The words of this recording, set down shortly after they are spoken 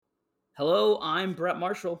Hello, I'm Brett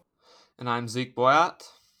Marshall, And I'm Zeke Boyat.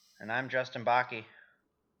 And I'm Justin Baki.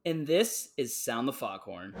 and this is Sound the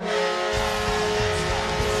Foghorn.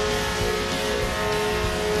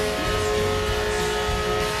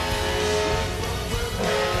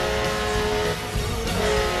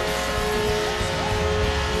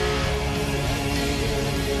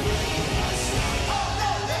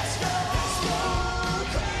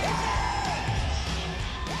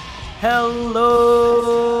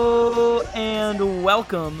 Hello and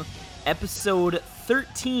welcome, episode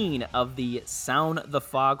 13 of the Sound the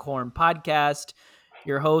Foghorn podcast.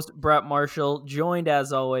 Your host, Brett Marshall, joined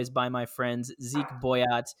as always by my friends Zeke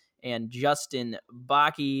Boyat and Justin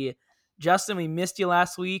Baki. Justin, we missed you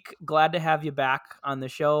last week. Glad to have you back on the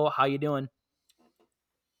show. How you doing?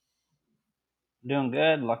 Doing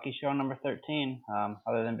good. Lucky show number 13.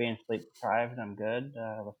 Other than being sleep deprived, I'm good.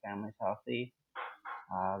 The family's healthy.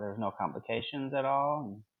 There's no complications at all.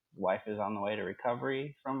 And wife is on the way to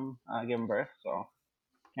recovery from giving birth, so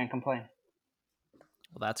can't complain.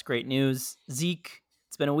 Well, that's great news. Zeke,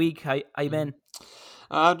 it's been a week. How you been?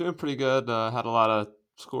 Doing pretty good. Had a lot of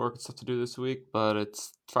schoolwork and stuff to do this week, but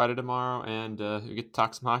it's Friday tomorrow, and we get to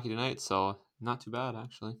talk some hockey tonight, so not too bad,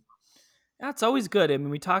 actually. Yeah, it's always good. I mean,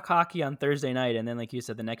 we talk hockey on Thursday night, and then, like you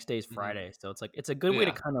said, the next day is Friday. So it's a good way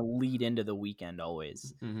to Yeah. kind of lead into the weekend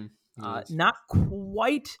always. It is. Not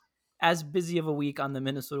quite as busy of a week on the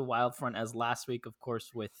Minnesota Wild front as last week, of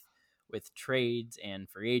course, with trades and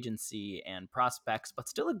free agency and prospects, but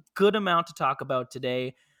still a good amount to talk about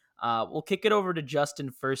today. We'll kick it over to Justin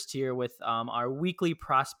first here with our weekly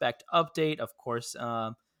prospect update. Of course,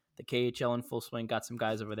 the KHL in full swing, got some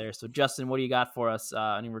guys over there. So, Justin, what do you got for us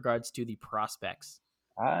in regards to the prospects?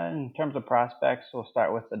 In terms of prospects, we'll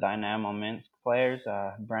start with the Dynamo Minsk players.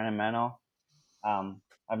 Brennan Meno.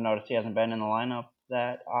 I've noticed he hasn't been in the lineup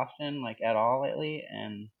that often, like at all lately,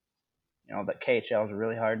 and the KHL is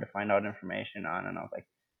really hard to find out information on, and I was like,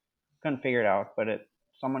 couldn't figure it out, but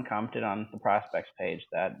someone commented on the prospects page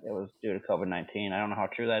that it was due to COVID-19. I don't know how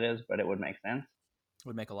true that is, but it would make sense.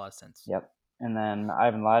 Would make a lot of sense. Yep. And then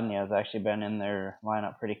Ivan Ladny has actually been in their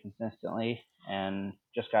lineup pretty consistently and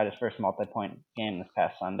just got his first multi-point game this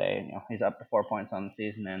past Sunday. He's up to 4 points on the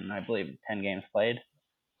season and I believe 10 games played.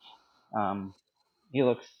 He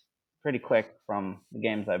looks pretty quick from the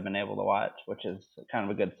games I've been able to watch, which is kind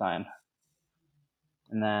of a good sign.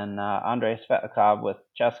 And then Andrei Svetlakov with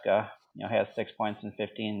Cheska, he has 6 points in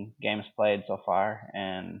 15 games played so far,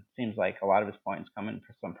 and seems like a lot of his points come in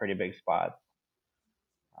for some pretty big spots.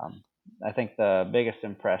 I think the biggest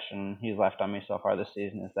impression he's left on me so far this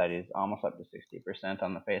season is that he's almost up to 60%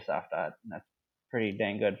 on the faceoff dot, and that's pretty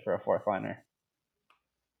dang good for a fourth liner.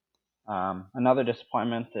 Another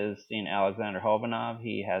disappointment is seeing Alexander Hovanov.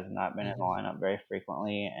 He has not been in the lineup very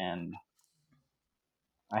frequently, and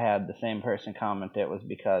I had the same person comment it was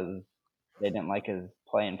because they didn't like his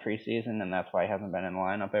play in preseason, and that's why he hasn't been in the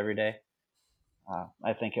lineup every day.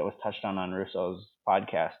 I think it was touched on Russo's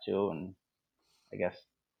podcast too, and I guess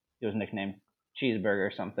he was nicknamed Cheeseburger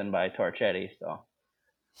or something by Torchetti. So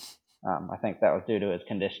I think that was due to his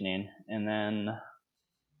conditioning. And then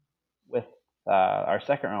with our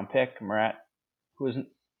second round pick, Murat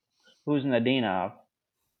Kuznetsov,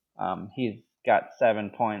 he's got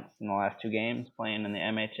 7 points in the last 2 games playing in the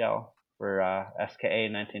MHL for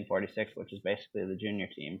SKA 1946, which is basically the junior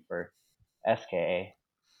team for SKA.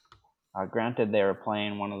 Granted, they were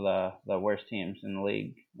playing one of the worst teams in the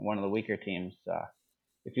league, one of the weaker teams.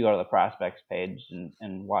 If you go to the prospects page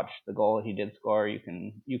and watch the goal he did score, you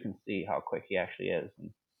can see how quick he actually is.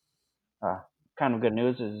 And kind of good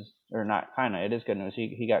news is, or not kind of, it is good news.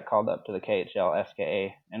 He got called up to the KHL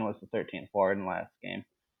SKA and was the 13th forward in the last game.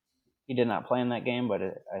 He did not play in that game, but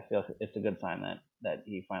I feel it's a good sign that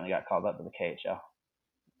he finally got called up to the KHL.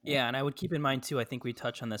 Yeah, and I would keep in mind too, I think we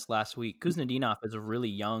touched on this last week, Kuznetsov is a really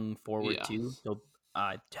young forward Yeah. too. So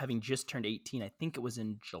having just turned 18, I think it was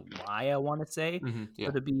in July, I want to say. Yeah.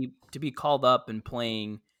 So to be called up and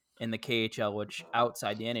playing in the KHL, which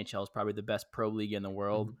outside the NHL is probably the best pro league in the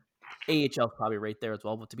world. AHL is probably right there as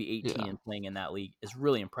well, but to be 18 Yeah. and playing in that league is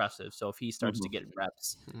really impressive. So if he starts to Mm-hmm. get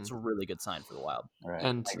reps, it's a really good sign for the Wild. Right,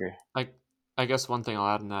 And I agree. I guess one thing I'll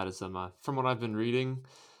add in that is from what I've been reading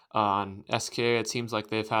on SK, it seems like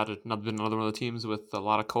they've been another one of the teams with a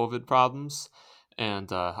lot of COVID problems.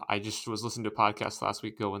 And I just was listening to a podcast last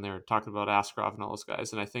week ago when they were talking about Askarov and all those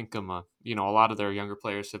guys. And I think a lot of their younger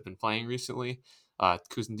players have been playing recently.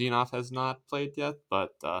 Kuznetsov has not played yet,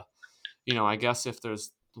 but I guess if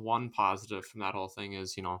there's one positive from that whole thing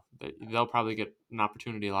is, they'll probably get an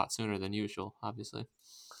opportunity a lot sooner than usual, obviously.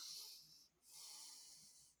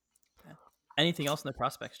 Anything else in the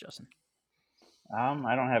prospects, Justin?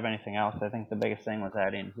 I don't have anything else. I think the biggest thing was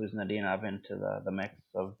adding Huznadinov into the mix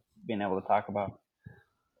of being able to talk about.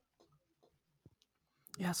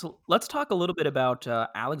 Yeah, so let's talk a little bit about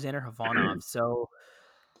Alexander Havanov. So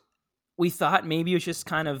we thought maybe it was just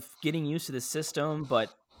kind of getting used to the system, but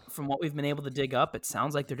from what we've been able to dig up, it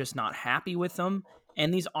sounds like they're just not happy with them.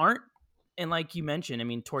 And these aren't, and like you mentioned, I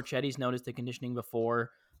mean, Torchetti's noticed the conditioning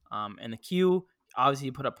before, and the Q obviously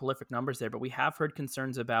he put up prolific numbers there, but we have heard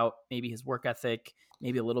concerns about maybe his work ethic,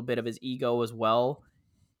 maybe a little bit of his ego as well.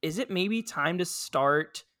 Is it maybe time to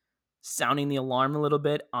start sounding the alarm a little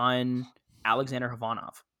bit on Alexander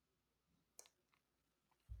Havanov?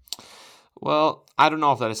 Well, I don't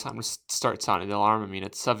know if that is time to start sounding the alarm. I mean,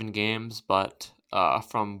 it's 7 games, but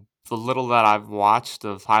from the little that I've watched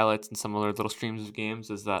of highlights and some other little streams of games,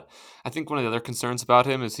 is that I think one of the other concerns about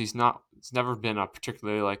him is he's never been a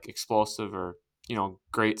particularly like explosive or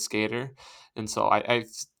great skater, and so what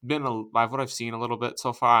I've seen a little bit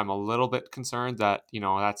so far. I'm a little bit concerned that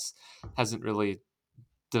that's hasn't really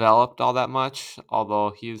developed all that much,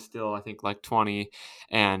 although he is still, I think, like 20,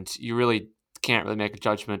 and you really can't really make a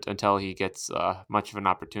judgment until he gets much of an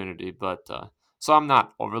opportunity. But so I'm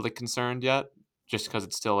not overly concerned yet, just because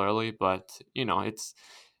it's still early. But it's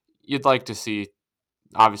you'd like to see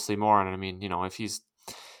obviously more, and I mean, if he's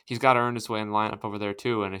got to earn his way in the lineup over there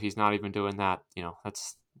too, and if he's not even doing that,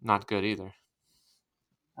 that's not good either.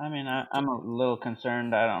 I mean, I'm a little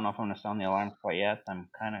concerned. I don't know if I'm going to sound the alarm quite yet. I'm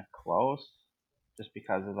kind of close, just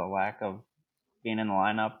because of the lack of being in the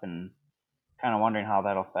lineup, and kind of wondering how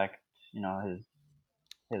that'll affect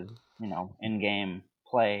his in-game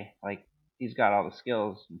play. Like, he's got all the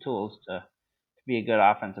skills and tools to be a good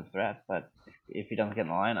offensive threat, but if he doesn't get in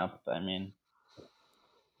the lineup, I mean,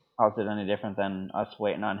 how's it any different than us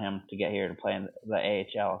waiting on him to get here to play in the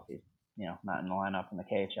AHL if he's not in the lineup in the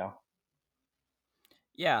KHL?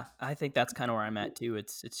 Yeah, I think that's kind of where I'm at too.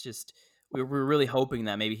 It's just we're really hoping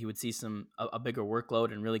that maybe he would see a bigger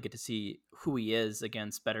workload and really get to see who he is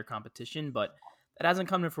against better competition, but that hasn't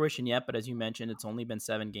come to fruition yet. But as you mentioned, it's only been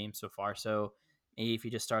 7 games so far, so maybe if he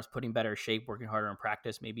just starts putting better shape, working harder in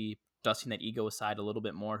practice, maybe dusting that ego aside a little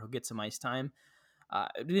bit more, he'll get some ice time.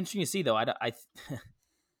 It'd be interesting to see though.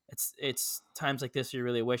 It's times like this you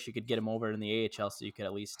really wish you could get him over in the AHL so you could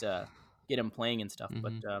at least get him playing and stuff.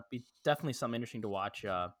 Mm-hmm. But be definitely something interesting to watch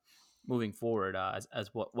moving forward as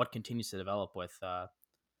what continues to develop with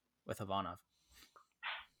Ivanov.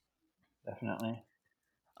 Definitely.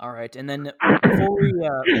 All right, and then before we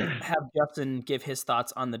have Justin give his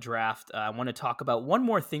thoughts on the draft, I want to talk about one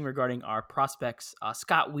more thing regarding our prospects.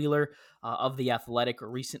 Scott Wheeler of The Athletic,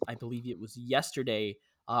 I believe it was yesterday,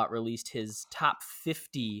 released his top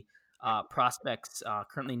 50 prospects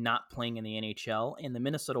currently not playing in the NHL. And the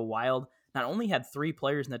Minnesota Wild not only had 3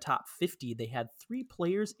 players in the top 50, they had 3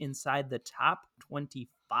 players inside the top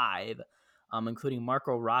 25, including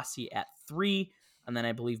Marco Rossi at 3. And then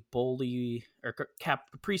I believe Boldy or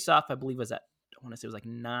Kaprizov, I believe was at, I want to say it was like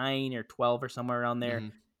 9 or 12 or somewhere around there. Mm-hmm.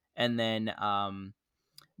 And then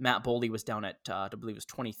Matt Boldy was down at, I believe it was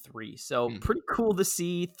 23. So pretty cool to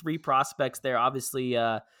see 3 prospects there. Obviously,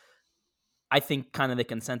 I think kind of the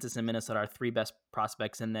consensus in Minnesota are 3 best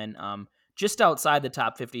prospects. And then just outside the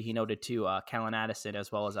top 50, he noted too, Callan Addison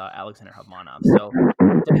as well as Alexander Havanov. So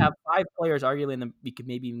to have 5 players, arguably, we could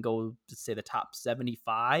maybe even go to say the top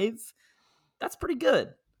 75. That's pretty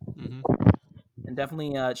good. Mm-hmm. And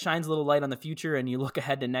definitely shines a little light on the future. And you look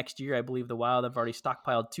ahead to next year, I believe the Wild have already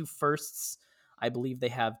stockpiled 2 firsts. I believe they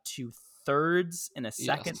have 2 thirds and a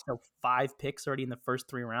second. Yes. So 5 picks already in the first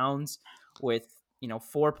 3 rounds with,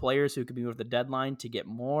 4 players who could be over the deadline to get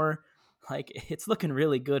more. Like, it's looking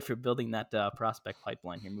really good for building that prospect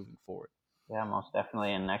pipeline here moving forward. Yeah, most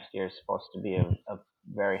definitely. And next year is supposed to be a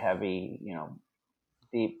very heavy,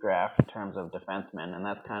 deep draft in terms of defensemen, and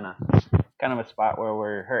that's kind of a spot where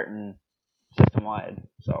we're hurting system wide.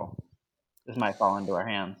 So this might fall into our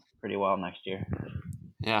hands pretty well next year.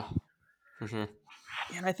 Yeah, for sure.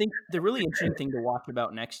 And I think the really interesting thing to watch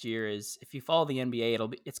about next year is if you follow the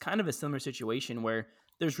NBA, it's kind of a similar situation where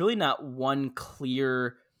there's really not one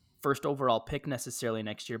clear first overall pick necessarily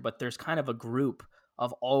next year, but there's kind of a group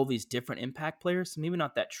of all these different impact players. So maybe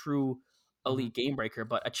not that true elite game breaker,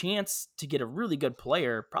 but a chance to get a really good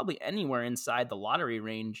player, probably anywhere inside the lottery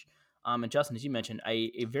range. And Justin, as you mentioned,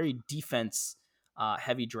 a very defense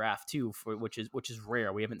heavy draft too, which is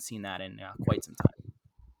rare. We haven't seen that in quite some time.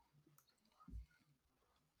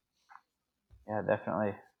 Yeah,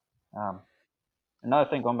 definitely. Another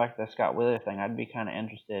thing, going back to the Scott Wheeler thing, I'd be kind of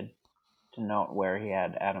interested to note where he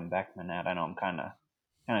had Adam Beckman at. I know I'm kind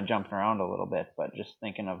of jumping around a little bit, but just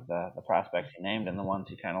thinking of the prospects he named and the ones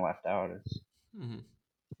he kind of left out is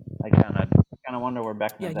I kind of kind of wonder where Yeah,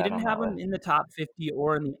 Beckman's he at didn't on have that him list. in the top 50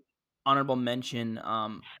 or in the honorable mention.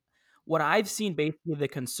 What I've seen, basically the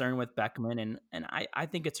concern with Beckman, and I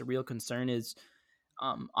think it's a real concern, is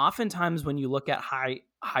oftentimes when you look at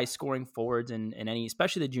high scoring forwards in any,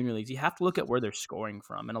 especially the junior leagues, you have to look at where they're scoring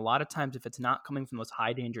from. And a lot of times, if it's not coming from those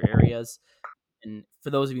high danger areas, and for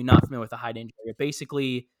those of you not familiar with a high danger area,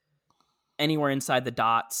 basically anywhere inside the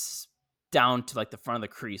dots down to like the front of the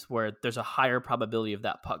crease where there's a higher probability of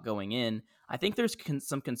that puck going in. I think there's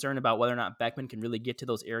some concern about whether or not Beckman can really get to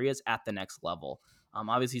those areas at the next level.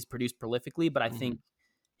 Obviously, he's produced prolifically, but I think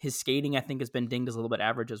his skating, I think, has been dinged as a little bit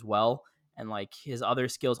average as well. And like his other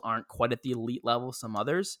skills aren't quite at the elite level, some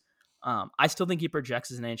others. I still think he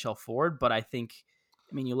projects as an NHL forward, but I think,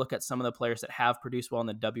 I mean, you look at some of the players that have produced well in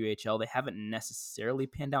the WHL, they haven't necessarily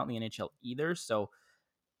panned out in the NHL either. So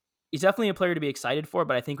he's definitely a player to be excited for,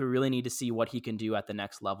 but I think we really need to see what he can do at the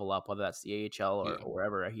next level up, whether that's the AHL or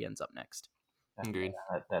wherever he ends up next. Agreed.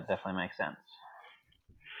 That definitely makes sense.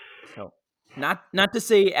 So not to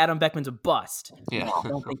say Adam Beckman's a bust. Yeah. I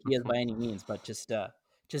don't think he is by any means, but just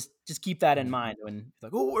keep that in mind when you're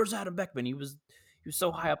like, oh, where's Adam Beckman? He was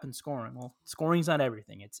so high up in scoring. Well, scoring's not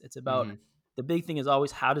everything. It's about the big thing is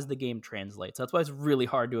always how does the game translate. So that's why it's really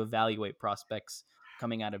hard to evaluate prospects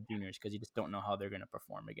coming out of juniors, because you just don't know how they're going to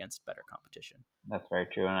perform against better competition. That's very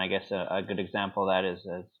true, and I guess a good example of that is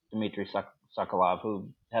Dmitry Sokolov, who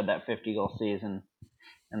had that 50-goal season,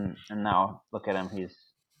 and now look at him. He's,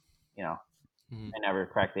 may never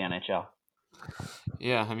crack the NHL.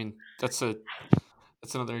 Yeah, I mean that's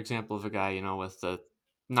another example of a guy, with the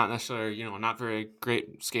not necessarily, not very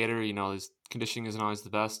great skater. His conditioning isn't always the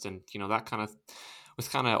best, and that kind of with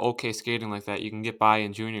kind of okay skating like that, you can get by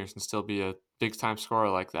in juniors and still be a big time scorer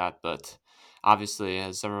like that. But obviously,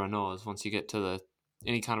 as everyone knows, once you get to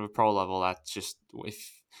any kind of a pro level, that's just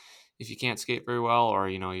if you can't skate very well, or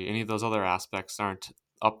any of those other aspects aren't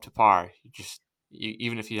up to par,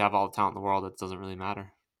 even if you have all the talent in the world, it doesn't really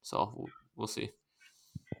matter. So we'll see.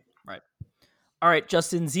 Right. All right,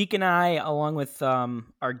 Justin, Zeke and I, along with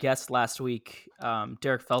our guest last week,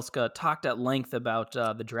 Derek Felska, talked at length about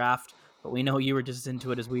the draft, but we know you were just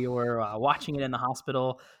into it as we were watching it in the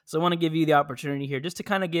hospital. So I want to give you the opportunity here just to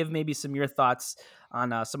kind of give maybe some of your thoughts on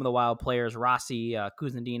some of the Wild players, Rossi,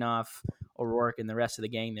 Kuznetsov, O'Rourke, and the rest of the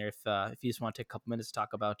gang there. If you just want to take a couple minutes to talk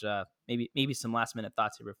about maybe some last minute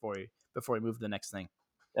thoughts here before we move to the next thing.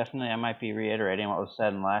 Definitely, I might be reiterating what was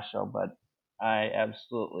said in the last show, but I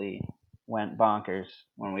absolutely went bonkers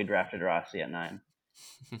when we drafted Rossi at 9.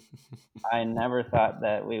 I never thought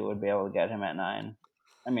that we would be able to get him at 9.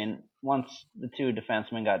 I mean, once the two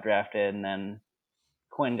defensemen got drafted and then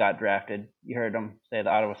Quinn got drafted, you heard him say the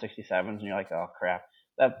Ottawa 67s, and you're like, oh crap,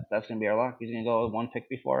 that's going to be our luck. He's going to go one pick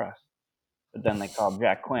before us. But then they called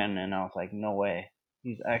Jack Quinn, and I was like, no way,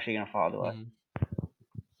 he's actually going to fall to us.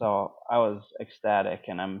 So I was ecstatic,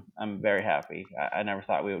 and I'm very happy. I never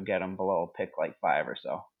thought we would get him below pick like 5 or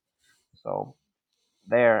so. So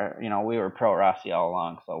there, we were pro Rossi all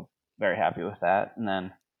along, so very happy with that. And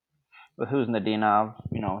then with Kuznetsov,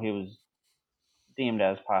 he was deemed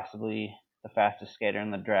as possibly the fastest skater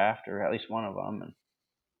in the draft, or at least one of them.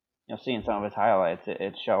 And seeing some of his highlights,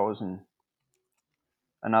 it shows. And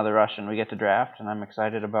another Russian we get to draft, and I'm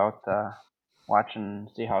excited about watching,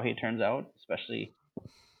 see how he turns out. Especially,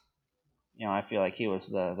 I feel like he was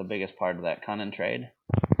the biggest part of that Cunnin trade.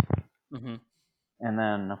 Mm-hmm. And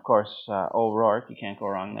then, of course, O'Rourke, you can't go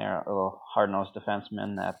wrong there. A little hard-nosed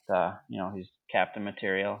defenseman that, he's captain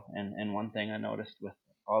material. And one thing I noticed with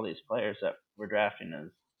all these players that we're drafting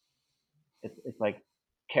is it's like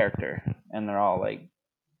character, and they're all like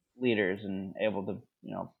leaders and able to,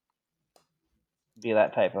 be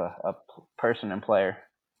that type of a person and player.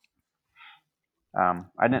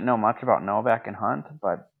 I didn't know much about Novak and Hunt,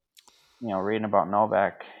 but, reading about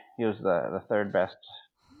Novak, he was the third best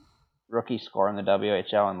rookie scorer in the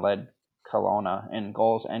WHL and led Kelowna in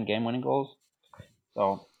goals and game-winning goals.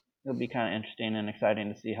 So it'll be kind of interesting and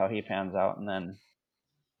exciting to see how he pans out. And then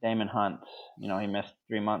Damon Hunt, he missed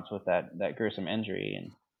 3 months with that gruesome injury,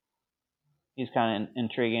 and he's kind of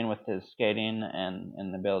intriguing with his skating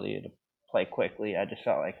and the ability to play quickly. I just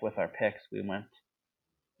felt like with our picks, we went,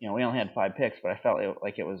 we only had 5 picks, but I felt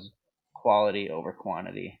like it was quality over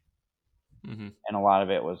quantity. Mm-hmm. And a lot of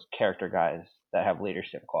it was character guys that have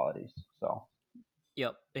leadership qualities. So.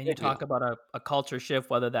 Yep. And you talk about a culture shift,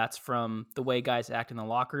 whether that's from the way guys act in the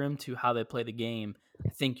locker room to how they play the game. I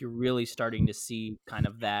think you're really starting to see kind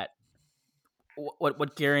of that,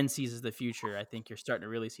 what Guerin sees as the future. I think you're starting to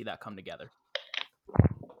really see that come together.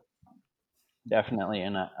 Definitely.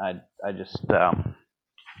 And I just,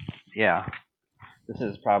 this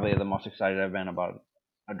is probably the most excited I've been about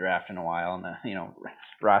a draft in a while, and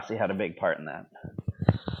Rossi had a big part in that.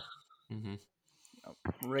 Mm-hmm.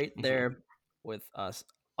 Right there with us.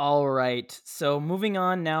 All right. So moving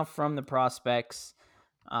on now from the prospects,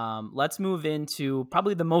 let's move into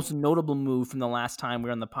probably the most notable move from the last time we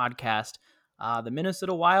were on the podcast. The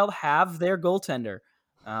Minnesota Wild have their goaltender,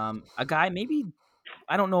 a guy maybe,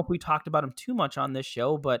 I don't know if we talked about him too much on this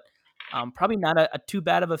show, but probably not a too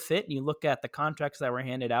bad of a fit. And you look at the contracts that were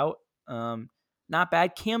handed out, not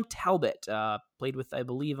bad. Cam Talbot played with, I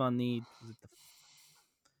believe, on the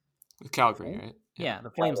Calgary, right? Yeah, the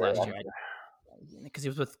Flames Calgary, last year. Because he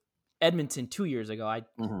was with Edmonton 2 years ago.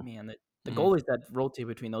 Man, the goalies that rotate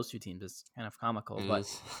between those two teams is kind of comical. It But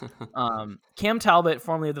is. Cam Talbot,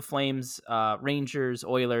 formerly of the Flames, Rangers,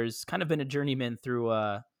 Oilers, kind of been a journeyman through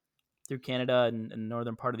Canada and the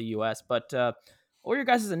northern part of the U.S. But what were your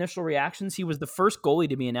guys' initial reactions? He was the first goalie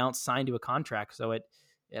to be announced signed to a contract, so it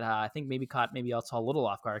I think maybe caught us all a little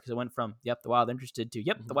off guard because it went from the Wild interested to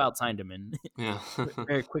the Wild signed him and Yeah.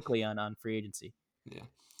 very quickly on free agency. Yeah.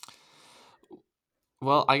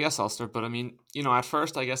 Well, I guess I'll start, but I mean, at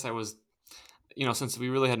first, I guess I was, since we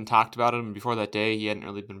really hadn't talked about him before that day, he hadn't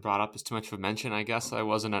really been brought up as too much of a mention. I guess I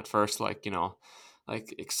wasn't at first like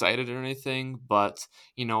excited or anything, but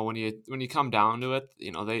when you come down to it,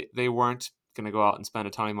 they weren't going to go out and spend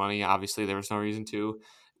a ton of money. Obviously, there was no reason to,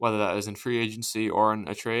 whether that was in free agency or in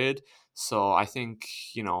a trade. So I think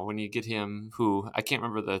when you get him, who I can't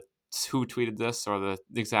remember who tweeted this or the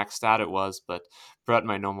exact stat it was, but Brett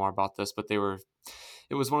might know more about this. But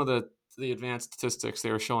it was one of the advanced statistics.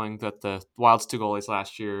 They were showing that the Wild's 2 goalies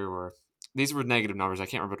last year these were negative numbers. I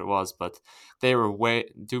can't remember what it was, but they were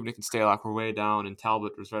Dubnyk and Stalock were way down, and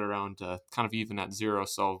Talbot was right around kind of even at 0.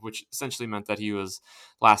 So, which essentially meant that he was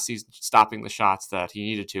last season stopping the shots that he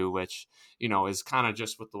needed to, which is kind of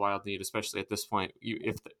just what the Wild need, especially at this point,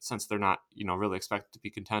 since they're not really expected to be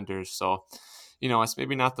contenders. So, it's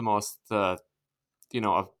maybe not the most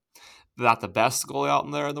not the best goalie out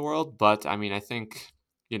in there in the world, but I mean, I think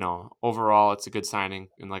overall it's a good signing,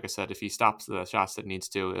 and like I said, if he stops the shots that needs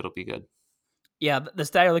to, it'll be good. Yeah, the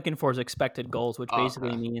stat you're looking for is expected goals, which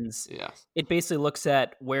basically means it basically looks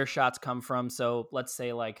at where shots come from. So let's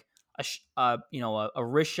say like a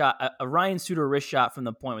wrist shot, a Ryan Suter wrist shot from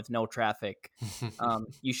the point with no traffic.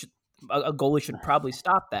 A goalie should probably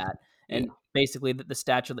stop that. And basically the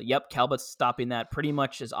stat should that Talbot's stopping that pretty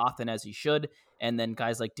much as often as he should. And then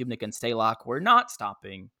guys like Dubnyk and Stalock were not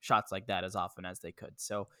stopping shots like that as often as they could.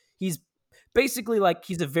 So he's basically like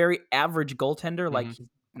he's a very average goaltender. Mm-hmm. Like he's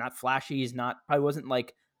not flashy. He's probably wasn't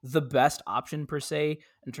like the best option per se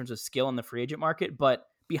in terms of skill in the free agent market, but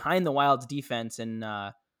behind the Wild's defense and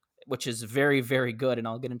which is very, very good. And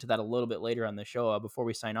I'll get into that a little bit later on the show before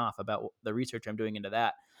we sign off about the research I'm doing into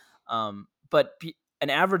that. But an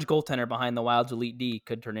average goaltender behind the Wild's elite D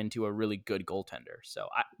could turn into a really good goaltender. So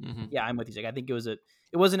I'm with you, Zach. I think it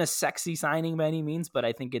wasn't a sexy signing by any means, but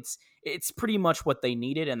I think it's pretty much what they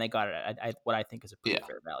needed, and they got it at what I think is a pretty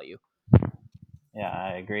fair value. Yeah,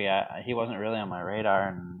 I agree. He wasn't really on my radar,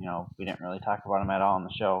 and we didn't really talk about him at all on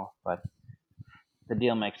the show. But the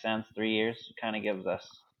deal makes sense. 3 years kind of gives us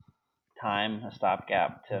time, a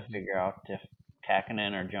stopgap to figure out if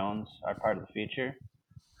Kähkönen or Jones are part of the future.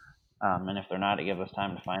 And if they're not, it gives us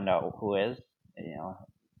time to find out who is.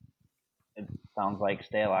 It sounds like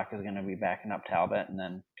Stalock is going to be backing up Talbot, and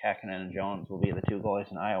then Kähkönen and Jones will be the 2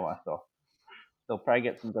 goalies in Iowa. So they'll probably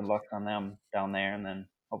get some good looks on them down there, and then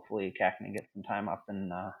hopefully Kähkönen gets some time up in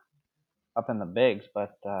the bigs.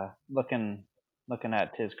 But looking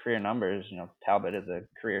at his career numbers, Talbot is a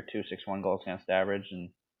career .261 goals against average and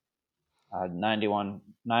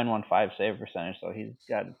 915 save percentage. So he's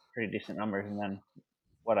got pretty decent numbers. And then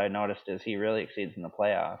what I noticed is he really exceeds in the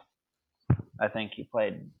playoffs. I think he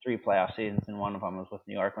played 3 playoff seasons, and one of them was with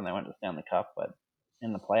New York when they went to Stanley Cup. But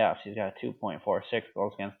in the playoffs, he's got 2.46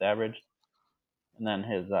 goals against average. And then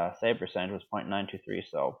his save percentage was .923.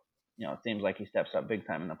 So, it seems like he steps up big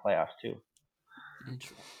time in the playoffs too.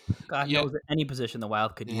 God knows at any position the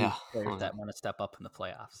Wild could use players that want to step up in the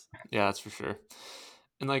playoffs. Yeah, that's for sure.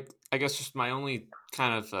 And I guess just my only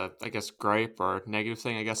kind of gripe or negative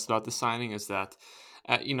thing about the signing is that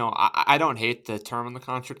I don't hate the term on the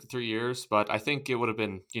contract of 3 years, but I think it would have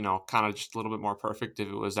been kind of just a little bit more perfect if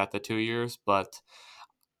it was at the 2 years. But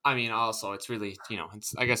I mean, also it's really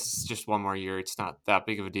it's just 1 more year. It's not that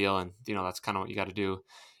big of a deal, and that's kind of what you got to do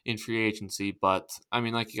in free agency. But I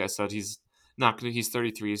mean, like you guys said, he's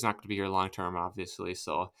 33. He's not going to be here long term, obviously.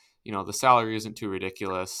 So the salary isn't too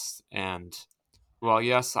ridiculous, and well,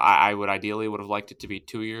 yes, I would ideally would have liked it to be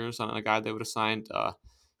 2 years on a guy they would have signed.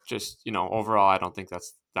 Overall, I don't think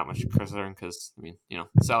that's that much concern because I mean, the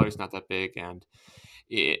salary's not that big, and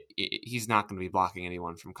he's not going to be blocking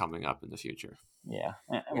anyone from coming up in the future. Yeah.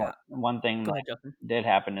 Yeah. One thing Go that ahead, Justin. did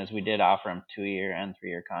happen is we did offer him 2-year and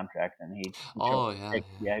 3-year contract, and he chose Oh to yeah, pick,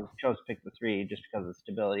 he chose to pick the 3 just because of the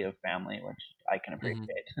stability of family, which I can Mm-hmm.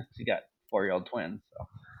 appreciate. He got 4-year-old twins, so.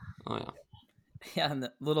 Oh yeah. Yeah, and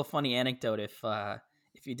the little funny anecdote, if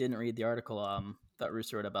you didn't read the article that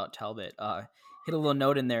Russo wrote about Talbot, hit a little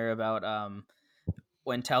note in there about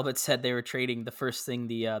when Talbot said they were trading, the first thing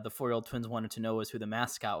the 4-year-old twins wanted to know was who the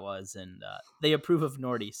mascot was, and they approve of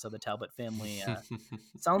Nordy, so the Talbot family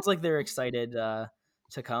sounds like they're excited to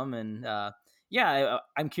come. And yeah,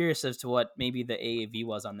 I'm curious as to what maybe the AAV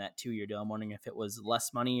was on that 2-year deal. I'm wondering if it was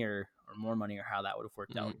less money or more money, or how that would have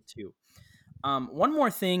worked out too. One more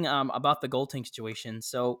thing about the goaltending situation.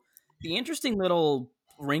 So the interesting little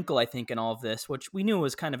wrinkle, I think, in all of this, which we knew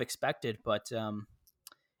was kind of expected, but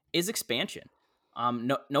is expansion.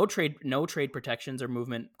 No trade protections or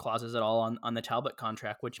movement clauses at all on the Talbot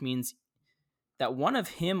contract, which means that one of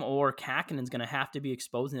him or Kakinen is going to have to be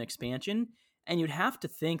exposed in expansion. And you'd have to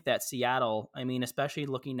think that Seattle, I mean, especially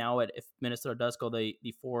looking now at if Minnesota does go the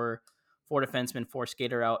four defenseman, 4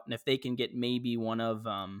 skater out, and if they can get maybe one of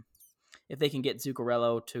if they can get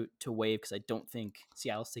Zuccarello to waive, because I don't think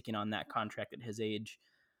Seattle's taking on that contract at his age,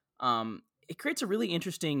 it creates a really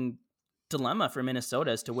interesting dilemma for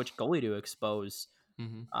Minnesota as to which goalie to expose.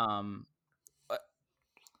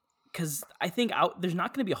 Because I think there's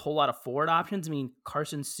not going to be a whole lot of forward options. I mean,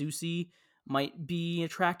 Carson Soucy might be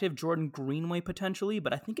attractive, Jordan Greenway potentially,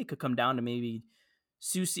 but I think it could come down to maybe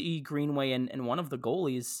Soucy, Greenway, and one of the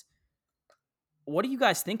goalies. What do you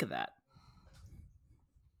guys think of that?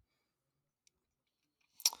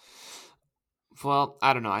 Well,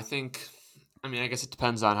 I don't know. I guess it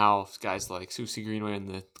depends on how guys like Soucy, Greenway, and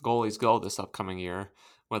the goalies go this upcoming year,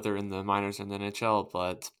 whether in the minors or in the NHL.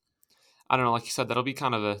 But I don't know. Like you said, that'd be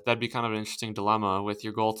kind of an interesting dilemma with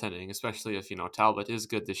your goaltending, especially if Talbot is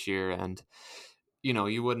good this year, and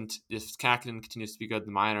you wouldn't, if Kakinen continues to be good in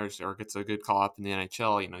the minors or gets a good call up in the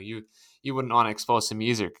NHL. You wouldn't want to expose him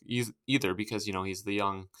either because he's the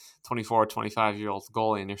young 24, 25-year-old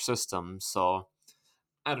goalie in your system. So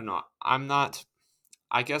I don't know.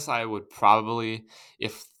 I guess I would probably,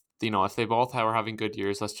 if they both were having good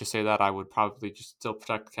years, let's just say that, I would probably just still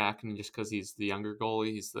protect Kakinen just because he's the younger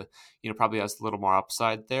goalie. He's probably has a little more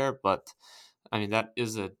upside there. But I mean, that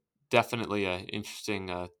is definitely an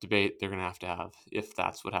interesting debate they're going to have if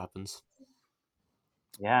that's what happens.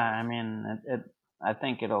 Yeah, I mean, I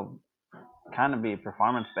think it'll kind of be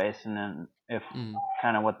performance based, and then if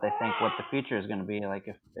kind of what they think what the future is going to be. Like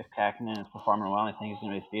if Kakinen is performing well, I think he's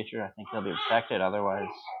going to be the future. I think he'll be protected. Otherwise,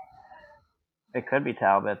 it could be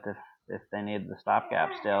Talbot if they need the stopgap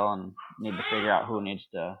still and need to figure out who needs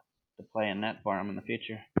to play in net for him in the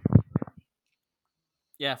future.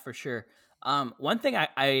 Yeah, for sure. One thing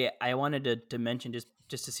I wanted to mention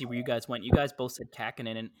just to see where you guys went. You guys both said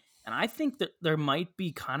Kakinen, and I think that there might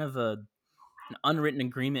be kind of an unwritten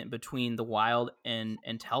agreement between the Wild and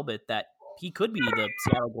Talbot that he could be the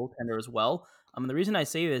Seattle goaltender as well. The reason I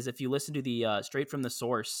say this is if you listen to the Straight from the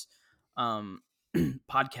Source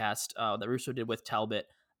podcast that Russo did with Talbot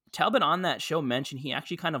on that show mentioned he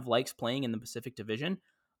actually kind of likes playing in the Pacific Division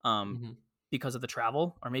because of the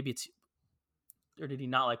travel, or maybe or did he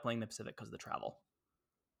not like playing the Pacific because of the travel?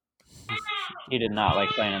 He did not like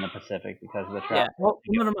playing in the Pacific because of the travel. Yeah, well,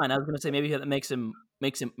 never mind. I was going to say maybe that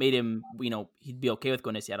made him, he'd be okay with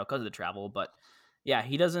going to Seattle because of the travel, but yeah,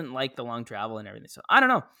 he doesn't like the long travel and everything. So I don't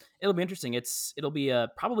know. It'll be interesting. It'll be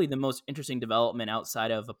probably the most interesting development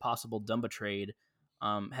outside of a possible Dumba trade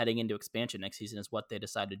heading into expansion next season is what they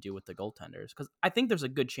decide to do with the goaltenders. Because I think there's a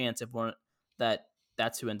good chance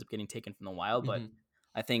that's who ends up getting taken from the Wild, but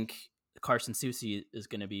I think Carson Soucy is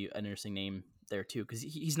going to be an interesting name there too, because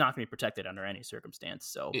he's not going to be protected under any circumstance.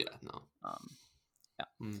 So yeah, no.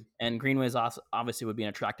 And Greenway's obviously would be an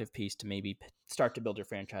attractive piece to maybe start to build your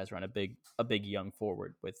franchise around a big young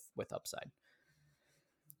forward with upside.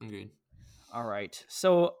 Agreed. All right,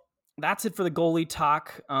 so that's it for the goalie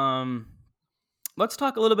talk. Let's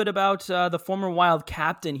talk a little bit about the former Wild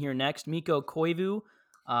captain here next. Mikko Koivu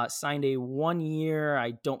signed a 1-year.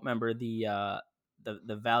 I don't remember the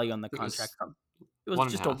value on the contract. It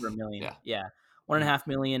was just over $1 million. Yeah. $1.5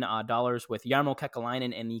 million with Jarmo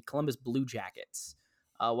Kekalainen and the Columbus Blue Jackets.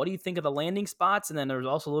 What do you think of the landing spots? And then there's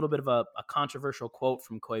also a little bit of a controversial quote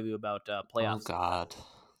from Koivu about playoffs. Oh God.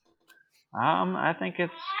 I think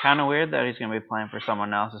it's kind of weird that he's going to be playing for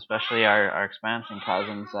someone else, especially our expansion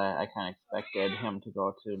cousins. I kind of expected him to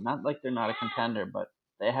go to, not like they're not a contender, but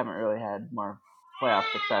they haven't really had more playoff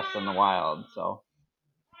success than the Wild. So,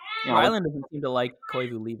 Ryland doesn't seem to like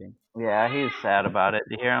Koivu leaving. Yeah, he's sad about it.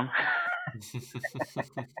 Do you hear him? He's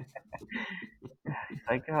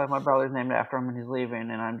like, oh, my brother's named after him and he's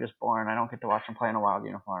leaving, and I'm just born. I don't get to watch him play in a Wild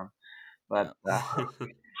uniform. But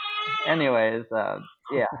anyways,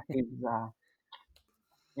 yeah, he's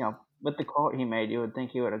with the quote he made, you would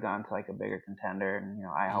think he would have gone to like a bigger contender, and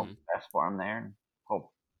I hope the best for him there, and hope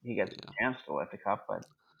he gets a chance to lift the cup. But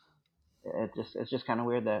it's just kind of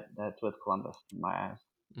weird that that's with Columbus in my eyes.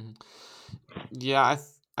 Yeah,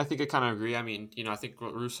 I think I kind of agree. I mean, I think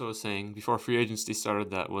what Russo was saying before free agency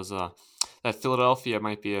started that was that Philadelphia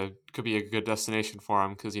could be a good destination for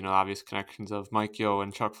him because obvious connections of Mike Yeo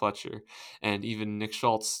and Chuck Fletcher and even Nick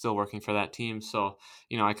Schultz still working for that team. So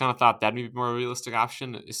I kind of thought that'd be a more realistic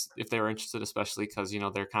option if they were interested, especially because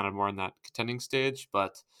they're kind of more in that contending stage.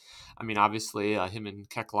 But I mean, obviously, him and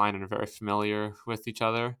Kekalainen are very familiar with each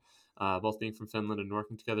other, both being from Finland and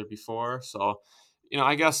working together before. So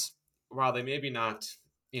I guess while they maybe not,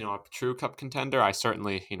 a true cup contender, I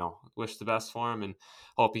certainly, wish the best for him and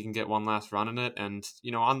hope he can get one last run in it. And,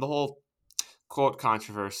 on the whole quote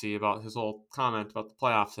controversy about his whole comment about the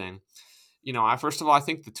playoff thing, first of all, I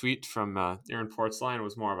think the tweet from Aaron Portzline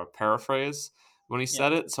was more of a paraphrase when he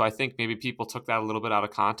said it. So I think maybe people took that a little bit out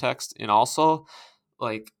of context. And also,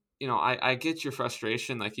 like, I get your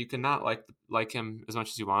frustration. Like, you cannot like him as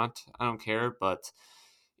much as you want. I don't care. But,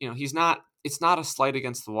 it's not a slight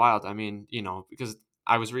against the Wild. I mean, because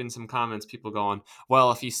I was reading some comments, people going,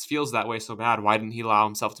 well, if he feels that way so bad, why didn't he allow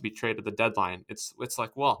himself to be traded at the deadline? It's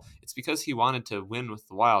like, well, it's because he wanted to win with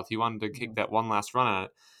the Wild. He wanted to kick that one last run at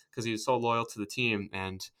it because he was so loyal to the team.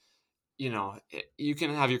 And, you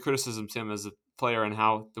can have your criticisms of him as a player and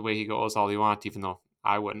how the way he goes all you want, even though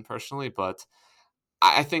I wouldn't personally. But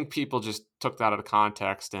I think people just took that out of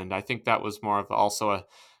context. And I think that was more of also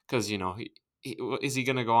because, is he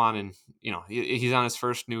going to go on and he's on his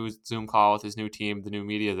first new Zoom call with his new team, the new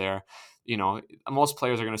media there. Most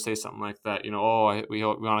players are going to say something like that. We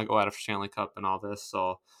want to go at it for Stanley Cup and all this.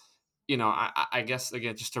 So I guess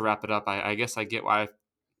again, just to wrap it up, I guess I get why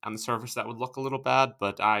on the surface that would look a little bad,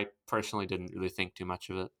 but I personally didn't really think too much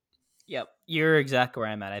of it. Yep, you're exactly where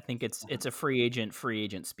I'm at. I think it's a free agent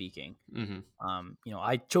speaking. Mm-hmm.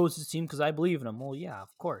 I chose this team because I believe in them. Well, yeah,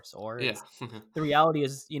 of course. Or yeah. The reality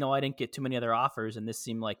is, I didn't get too many other offers, and this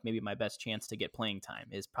seemed like maybe my best chance to get playing time.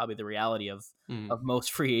 Is probably the reality of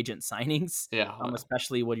most free agent signings. Yeah.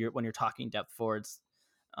 Especially when you're talking depth forwards,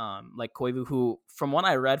 like Koivu, who from what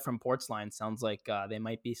I read from Portsline sounds like they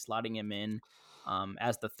might be slotting him in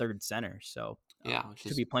as the third center. So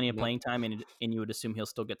should be plenty of playing time, and you would assume he'll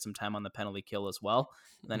still get some time on the penalty kill as well,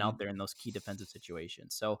 then out there in those key defensive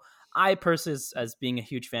situations. So I personally, as being a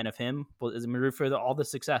huge fan of him, is root for all the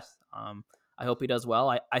success. I hope he does well.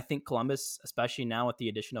 I think Columbus, especially now with the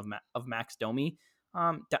addition of Max Domi,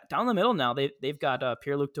 down the middle now, they've got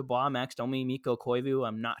Pierre-Luc Dubois, Max Domi, Mikko Koivu.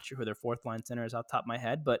 I'm not sure who their fourth line center is off the top of my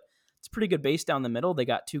head, but it's a pretty good base down the middle. They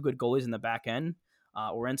got two good goalies in the back end.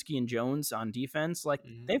 Werenski and Jones on defense,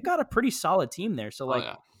 they've got a pretty solid team there. So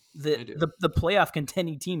the playoff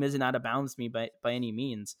contending team isn't out of bounds to me by any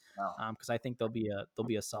means, because I think they'll be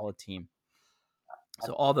a solid team.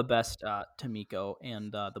 So all the best to Mikko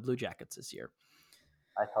and the Blue Jackets this year.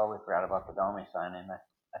 I totally forgot about the Domi signing.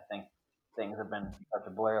 I think things have been such a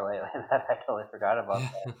blur lately that I totally forgot about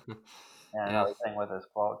that. And another thing with his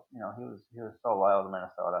quote, he was so loyal to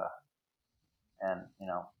Minnesota, and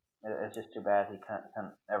it's just too bad he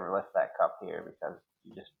couldn't ever lift that cup here because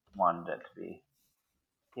you just wanted it to be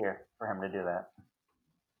here for him to do that.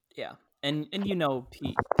 Yeah, and he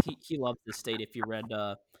loves the state. If you read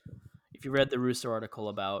the Russo article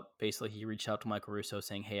about, basically he reached out to Michael Russo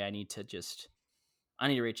saying, hey, I need to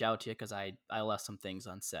reach out to you because I left some things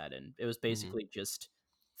unsaid, and it was basically just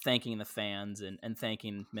thanking the fans and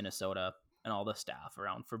thanking Minnesota and all the staff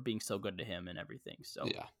around for being so good to him and everything. So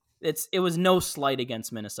yeah. It was no slight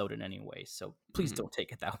against Minnesota in any way, so please don't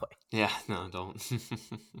take it that way. Yeah, no, don't.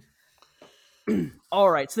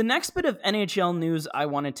 All right, so the next bit of NHL news I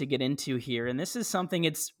wanted to get into here, and this is something,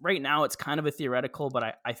 right now it's kind of a theoretical,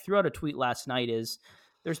 but I threw out a tweet last night, is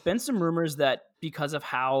there's been some rumors that because of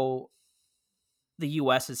how the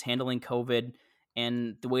U.S. is handling COVID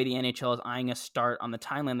and the way the NHL is eyeing a start on the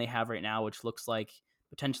timeline they have right now, which looks like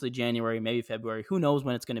potentially January, maybe February, who knows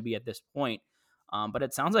when it's going to be at this point. But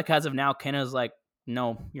it sounds like as of now, Canada's like,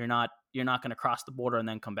 no, you're not going to cross the border and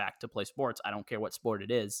then come back to play sports. I don't care what sport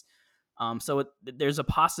it is. So there's a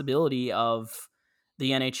possibility of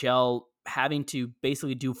the NHL having to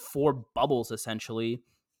basically do 4 bubbles, essentially.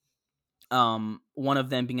 One of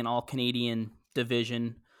them being an all-Canadian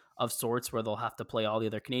division of sorts where they'll have to play all the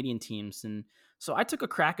other Canadian teams. And so I took a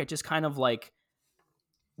crack at just kind of like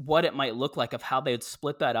what it might look like of how they'd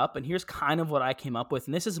split that up. And here's kind of what I came up with.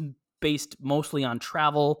 And this is based mostly on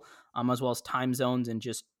travel, as well as time zones, and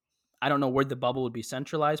just I don't know where the bubble would be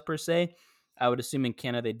centralized per se. I would assume in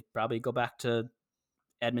Canada they'd probably go back to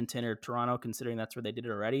Edmonton or Toronto, considering that's where they did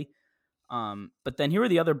it already. But then here are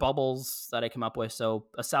the other bubbles that I came up with. So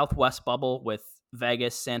a Southwest bubble with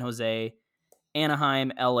Vegas, San Jose,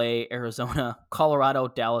 Anaheim, LA, Arizona, Colorado,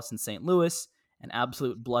 Dallas, and St. Louis. An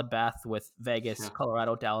absolute bloodbath with Vegas,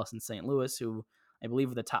 Colorado, Dallas, and St. Louis, who I believe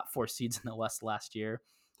were the top 4 seeds in the West last year.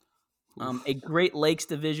 A Great Lakes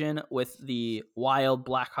division with the Wild,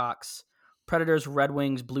 Blackhawks, Predators, Red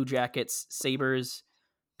Wings, Blue Jackets, Sabres,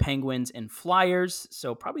 Penguins, and Flyers.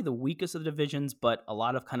 So probably the weakest of the divisions, but a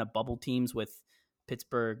lot of kind of bubble teams with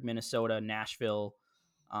Pittsburgh, Minnesota, Nashville,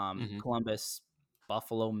 Columbus,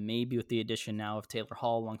 Buffalo, maybe with the addition now of Taylor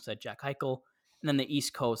Hall alongside Jack Eichel. And then the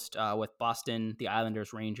East Coast with Boston, the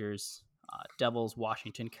Islanders, Rangers, Devils,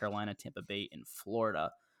 Washington, Carolina, Tampa Bay, and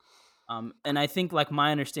Florida. And I think like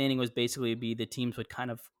my understanding was basically be the teams would kind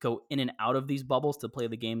of go in and out of these bubbles to play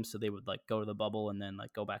the games. So they would like go to the bubble and then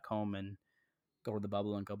like go back home and go to the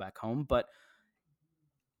bubble and go back home. But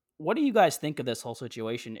what do you guys think of this whole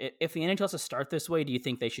situation? If the NHL has to start this way, do you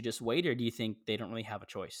think they should just wait, or do you think they don't really have a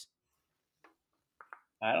choice?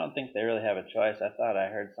 I don't think they really have a choice. I thought I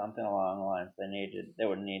heard something along the lines they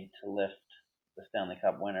would need to lift the Stanley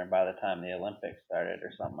Cup winner by the time the Olympics started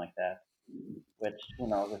or something like that. Which, who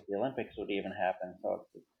knows if the Olympics would even happen. So,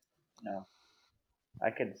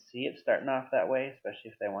 I could see it starting off that way,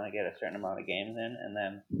 especially if they want to get a certain amount of games in, and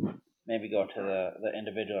then maybe go to the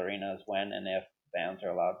individual arenas when and if fans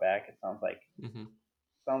are allowed back. It sounds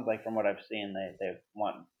like from what I've seen, they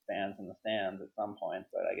want fans in the stands at some point,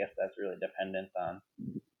 but I guess that's really dependent on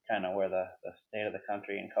kind of where the state of the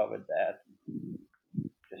country and COVID's at.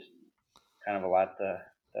 Just kind of a lot to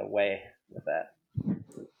weigh with that.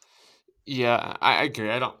 Yeah, I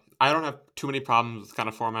agree. I don't have too many problems with kind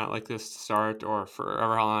of format like this to start or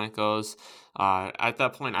forever how long it goes. At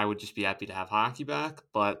that point, I would just be happy to have hockey back.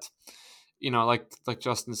 But like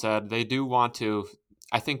Justin said, they do want to.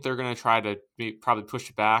 I think they're going to try to probably push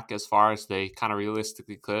it back as far as they kind of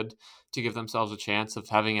realistically could to give themselves a chance of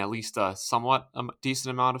having at least a somewhat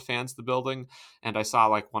decent amount of fans in the building. And I saw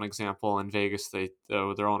like one example in Vegas,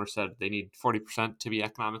 their owner said they need 40% to be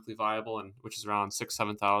economically viable, and which is around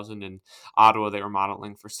 7,000. In Ottawa, they were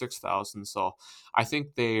modeling for 6,000. So I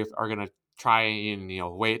think they are going to try and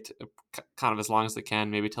wait kind of as long as they can,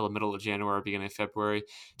 maybe till the middle of January or beginning of February,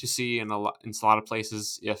 to see in a lot of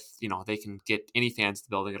places if they can get any fans to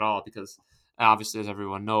the building at all, because obviously, as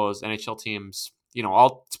everyone knows, NHL teams,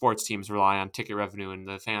 all sports teams rely on ticket revenue and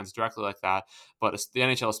the fans directly like that, but the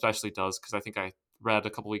NHL especially does, because I think I read a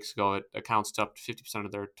couple weeks ago it accounts to up to 50%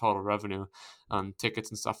 of their total revenue on tickets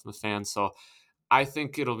and stuff from the fans. So I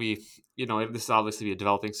think it'll be, this will obviously be a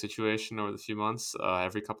developing situation over the few months,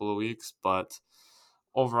 every couple of weeks. But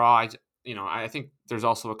overall, I think there's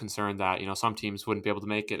also a concern that, some teams wouldn't be able to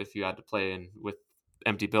make it if you had to play in with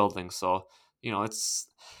empty buildings. So, it's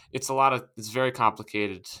very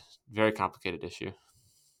complicated issue.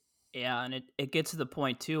 Yeah, and it gets to the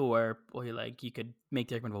point too where you could make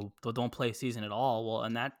the argument, well, don't play a season at all. Well,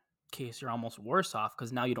 in that case, you're almost worse off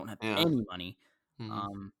because now you don't have any money.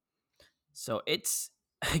 Mm-hmm. So it's,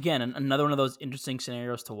 again, another one of those interesting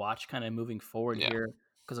scenarios to watch kind of moving forward here.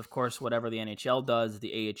 Because, of course, whatever the NHL does,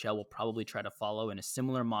 the AHL will probably try to follow in a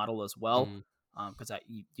similar model as well. Because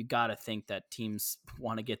you got to think that teams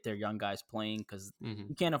want to get their young guys playing, because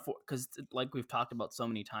you can't afford, because like we've talked about so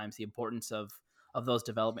many times, the importance of those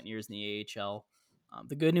development years in the AHL.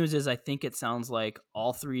 The good news is I think it sounds like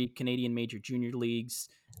all 3 Canadian major junior leagues,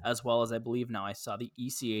 as well as I believe now I saw the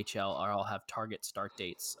ECHL all have target start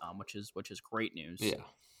dates, which is great news. Yeah.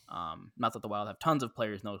 Not that the Wild have tons of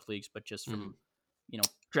players in those leagues, but just from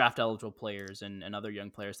draft eligible players and other young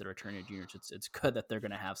players that are returning juniors, it's good that they're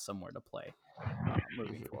going to have somewhere to play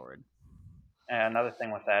moving forward. And another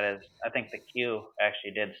thing with that is I think the Q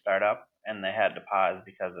actually did start up and they had to pause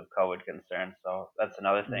because of COVID concerns. So that's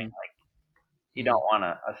another thing. Like, you don't want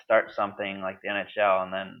to start something like the NHL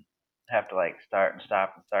and then have to like start and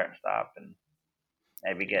stop and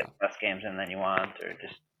maybe get less games in than you want, or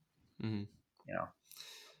just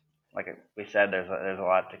like we said, there's a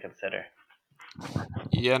lot to consider.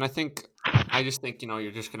 Yeah, and I just think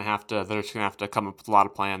they're just gonna have to come up with a lot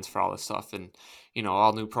of plans for all this stuff, and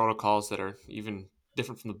all new protocols that are even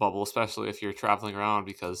different from the bubble, especially if you're traveling around,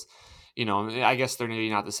 because I guess they're maybe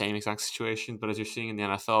not the same exact situation, but as you're seeing in the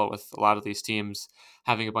NFL with a lot of these teams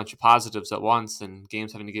having a bunch of positives at once and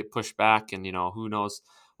games having to get pushed back, and who knows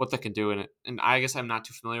what they can do in it. And I guess I'm not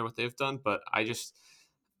too familiar with what they've done, but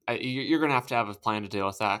you're going to have a plan to deal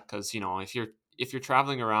with that, because if you're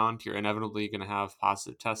traveling around, you're inevitably going to have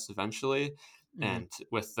positive tests eventually. Mhm. And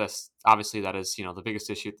with this, obviously, that is, the biggest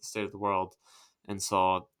issue at the state of the world. And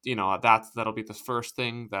so, that'll be the first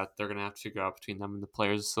thing that they're going to have to figure out between them and the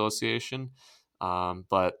Players Association.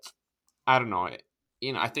 But I don't know.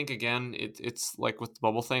 I think again, it's like with the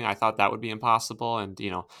bubble thing. I thought that would be impossible, and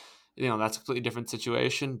that's a completely different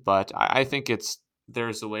situation. But I think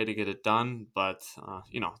there's a way to get it done. But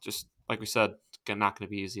just like we said, not going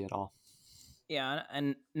to be easy at all. Yeah,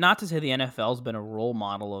 and not to say the NFL's been a role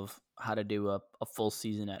model of how to do a full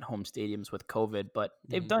season at home stadiums with COVID, but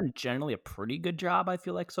they've Mhm. done generally a pretty good job, I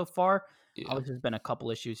feel like, so far. Yeah. Obviously, there's been a couple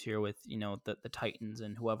issues here with, the Titans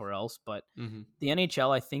and whoever else, but Mm-hmm. the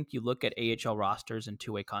NHL, I think you look at AHL rosters and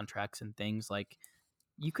two-way contracts and things like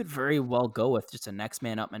you could very well go with just a next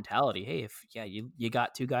man up mentality. Hey, if you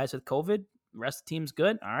got two guys with COVID, rest of the team's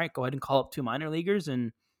good. All right, go ahead and call up two minor leaguers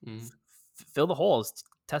and Mm-hmm. fill the holes,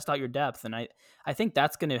 test out your depth. And I think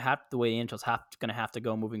that's going to have the way the Angels going to have to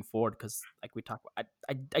go moving forward because, like we talked about,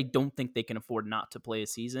 I don't think they can afford not to play a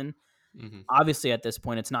season. Mm-hmm. Obviously, at this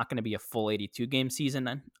point, it's not going to be a full 82 game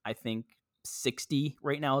season. I think 60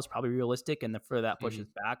 right now is probably realistic, and the further that pushes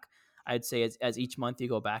back, I'd say as each month you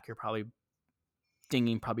go back, you're probably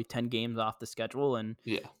dinging probably 10 games off the schedule. And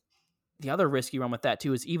Yeah. the other risk you run with that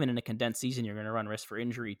too is even in a condensed season, you're going to run risk for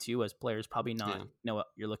injury too, as players probably not,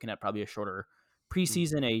 you're looking at probably a shorter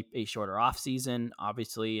preseason, a shorter off season,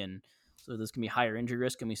 obviously. And so there's going to be higher injury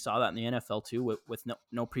risk. And we saw that in the NFL too, with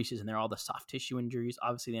no preseason there, all the soft tissue injuries.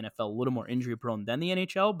 Obviously the NFL a little more injury prone than the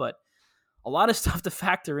NHL, but a lot of stuff to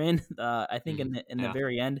factor in. I think in the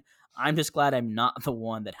very end, I'm just glad I'm not the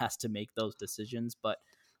one that has to make those decisions. But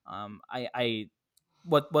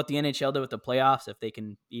what the NHL did with the playoffs, if they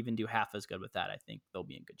can even do half as good with that, I think they'll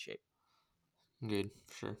be in good shape. Good,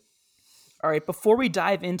 sure. All right, before we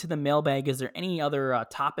dive into the mailbag, is there any other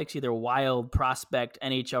topics, either wild, prospect,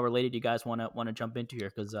 NHL related, you guys want to jump into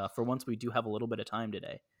here? Because for once, we do have a little bit of time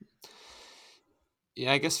today.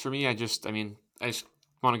 Yeah, I guess for me, I just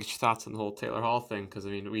want to get your thoughts on the whole Taylor Hall thing because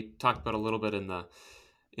we talked about it a little bit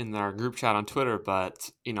in our group chat on Twitter, but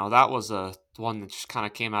that was a one that just kind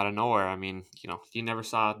of came out of nowhere. I mean, you never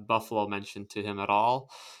saw Buffalo mentioned to him at all.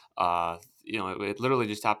 It literally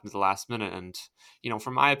just happened at the last minute, and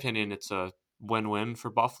from my opinion, it's a win-win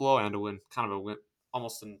for Buffalo and a win, kind of a win,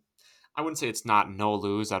 almost an. I wouldn't say it's not no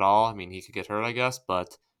lose at all. I mean, he could get hurt, I guess,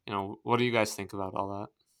 but what do you guys think about all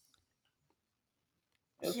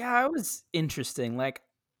that? Yeah, it was interesting. Like,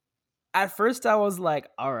 at first I was like,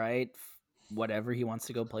 all right, whatever. He wants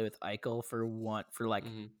to go play with Eichel for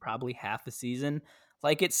probably half the season.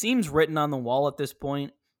 Like, it seems written on the wall at this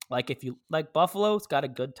point. Like, if you like Buffalo's got a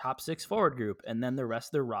good top six forward group, and then the rest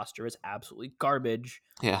of their roster is absolutely garbage.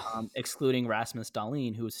 Yeah. Excluding Rasmus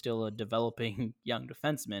Dahlin, who is still a developing young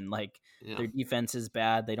defenseman. Like, their defense is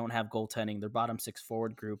bad. They don't have goaltending. Their bottom six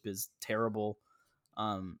forward group is terrible.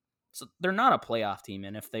 So they're not a playoff team,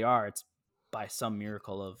 and if they are, it's by some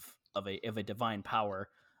miracle of a divine power.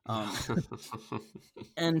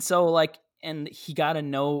 And so and he got a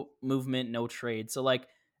no movement, no trade. So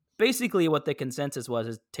basically what the consensus was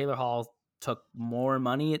is Taylor Hall took more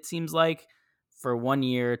money, it seems like, for 1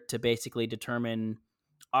 year to basically determine,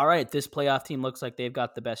 all right, this playoff team looks like they've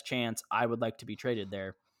got the best chance. I would like to be traded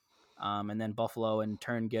there. And then Buffalo in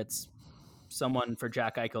turn gets someone for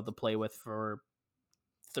Jack Eichel to play with for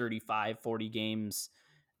 35, 40 games,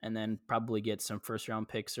 and then probably get some first round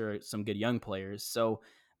picks or some good young players. So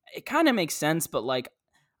it kind of makes sense, but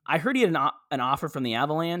I heard he had an offer from the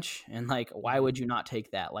Avalanche, and why would you not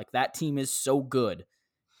take that? That team is so good.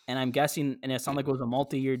 And I'm guessing, and it sounds like it was a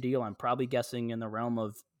multi-year deal. I'm probably guessing in the realm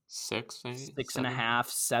of six, maybe 6.5,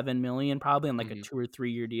 7 million, probably on a 2 or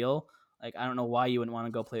 3 year deal. I don't know why you wouldn't want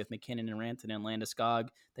to go play with McKinnon and Rantanen and Landeskog.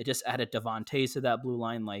 They just added Devon Tays to that blue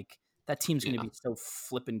line. That team's going to be so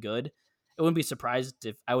flipping good. I wouldn't be surprised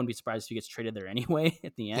if he gets traded there anyway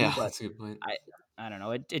at the end. Yeah, but that's a good point. I don't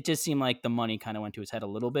know. It just seemed like the money kind of went to his head a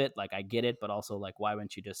little bit. I get it, but also why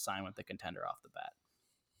wouldn't you just sign with the contender off the bat?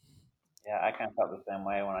 Yeah, I kind of felt the same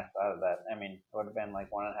way when I saw that. I mean, it would have been $1.5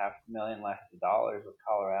 million less dollars with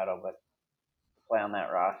Colorado, but to play on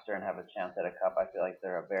that roster and have a chance at a cup, I feel like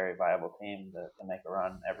they're a very viable team to make a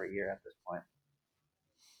run every year at this point.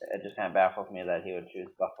 It just kind of baffles me that he would choose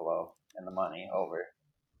Buffalo and the money over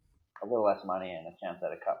a little less money and a chance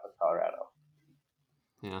at a cup with Colorado.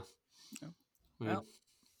 Yeah. Well,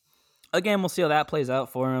 again, we'll see how that plays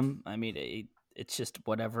out for him. I mean, it's just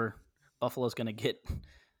whatever Buffalo's going to get.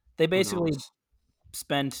 They basically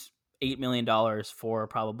spent $8 million for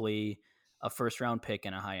probably a first-round pick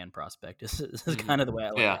and a high-end prospect. This is kind of the way I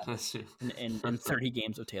look at it in 30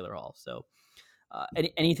 games with Taylor Hall. So,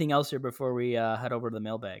 Anything else here before we head over to the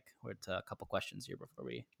mailbag? With a couple questions here before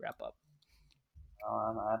we wrap up.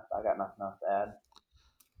 I got nothing else to add.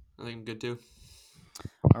 I think I'm good too.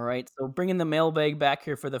 All right, so bringing the mailbag back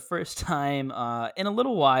here for the first time in a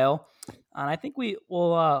little while, and I think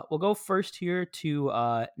we'll go first here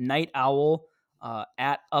to Night Owl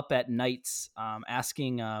at Up at Nights,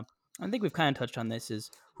 asking. I think we've kind of touched on this: is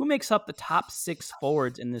who makes up the top 6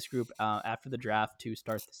 forwards in this group after the draft to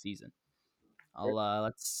start the season?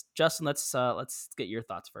 Let's Justin. Let's get your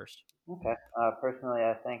thoughts first. Okay. Personally,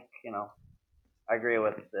 I think I agree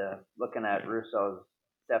with looking at Russo's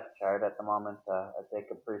depth chart at the moment. I take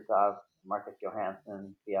Kaprizov, Marcus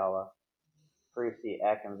Johansson, Fiala, Parisi,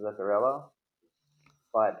 Ek, and Zuccarello.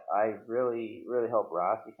 But I really, really hope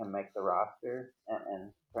Rossi can make the roster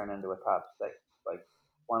and turn into a top 6, like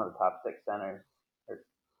one of the top 6 centers, or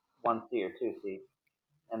 1C or 2C,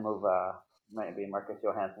 and move maybe Marcus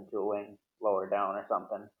Johansson to a wing lower down or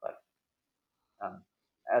something. But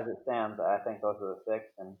as it stands, I think those are the 6,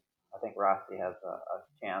 and I think Rossi has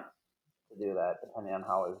a chance to do that, depending on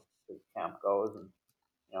how his camp goes and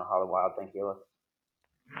how the Wild think he looks.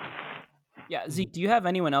 Yeah, Zeke, do you have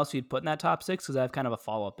anyone else you'd put in that top 6? Because I have kind of a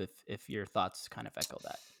follow up if your thoughts kind of echo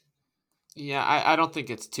that. Yeah, I don't think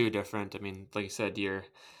it's too different. I mean, like you said, you're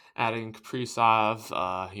adding Kaprizov.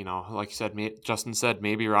 Like you said, Justin said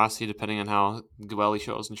maybe Rossi, depending on how well he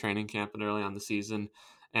shows in training camp and early on the season.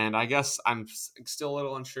 And I guess I'm still a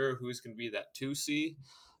little unsure who's going to be that 2C.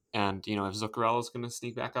 And, if Zuccarello is going to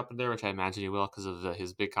sneak back up in there, which I imagine he will because of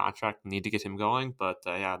his big contract, need to get him going. But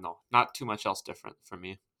no, not too much else different for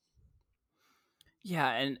me. Yeah,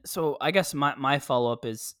 and so I guess my follow up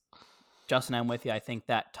is, Justin, I'm with you. I think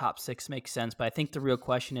that top 6 makes sense, but I think the real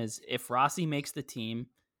question is if Rossi makes the team.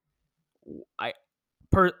 And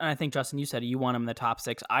I think Justin, you said you want him in the top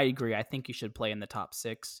 6. I agree. I think he should play in the top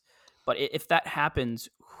 6. But if that happens,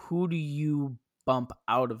 who do you bump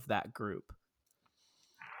out of that group?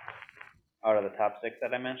 Out of the top 6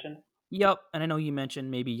 that I mentioned? Yep, and I know you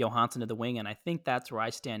mentioned maybe Johansson to the wing, and I think that's where I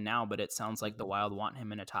stand now, but it sounds like the Wild want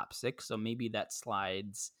him in a top 6, so maybe that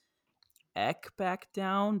slides Ek back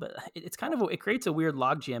down, but it's kind of, it creates a weird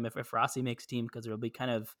logjam if Rossi makes team, because there'll be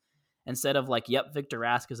kind of, instead of like, yep, Victor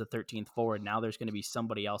Rask is a 13th forward, now there's going to be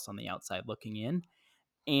somebody else on the outside looking in,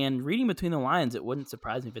 and reading between the lines, it wouldn't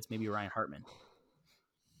surprise me if it's maybe Ryan Hartman.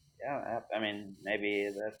 Yeah, I mean, maybe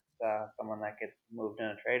that's someone that gets moved in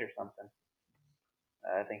a trade or something.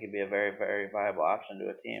 I think he'd be a very, very viable option to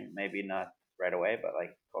a team. Maybe not right away, but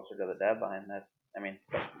like closer to the deadline.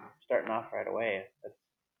 Starting off right away.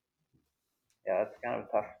 That's kind of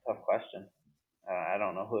a tough question. I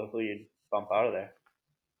don't know who you'd bump out of there.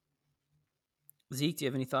 Zeke, do you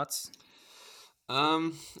have any thoughts?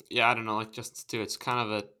 Yeah, I don't know. Like just too, it's kind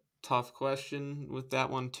of a tough question with that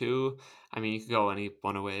one too. I mean, you could go any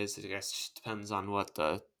one of ways. I guess it just depends on what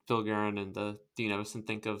the Phil Guerin and the Dean Evison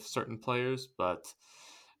think of certain players, but.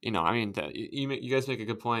 I mean, you guys make a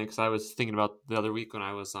good point because I was thinking about the other week when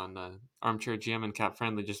I was on Armchair GM and Cap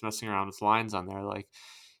Friendly, just messing around with lines on there. Like,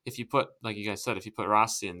 if you put, like you guys said, if you put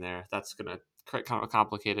Rossi in there, that's going to create kind of a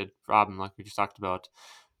complicated problem, like we just talked about,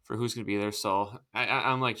 for who's going to be there. So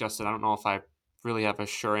I'm like Justin. I don't know if I really have a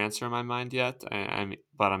sure answer in my mind yet.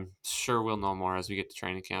 But I'm sure we'll know more as we get to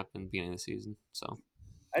training camp and beginning of the season. So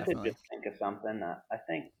I did just think of something. I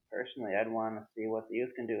think personally, I'd want to see what the youth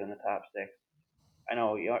can do in the top 6. I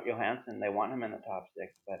know Johansson, they want him in the top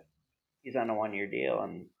 6, but he's on a 1-year deal,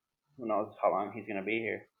 and who knows how long he's going to be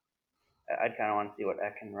here. I'd kind of want to see what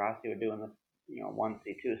Ek and Rossi would do in the 1C,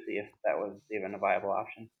 2C, if that was even a viable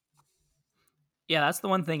option. Yeah, that's the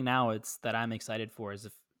one thing now it's that I'm excited for is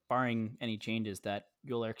if, barring any changes, that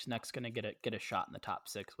Joel Eriksson's going to get a shot in the top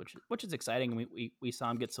 6, which is exciting. We saw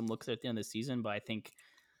him get some looks at the end of the season, but I think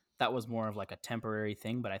that was more of like a temporary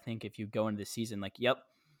thing. But I think if you go into the season like, yep,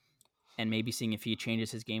 and maybe seeing if he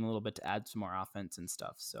changes his game a little bit to add some more offense and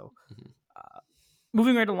stuff. So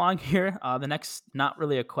moving right along here, the next, not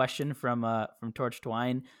really a question from Torch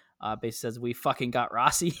Twine. Base says we fucking got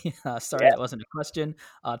Rossi. Sorry, That wasn't a question.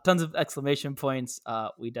 Tons of exclamation points.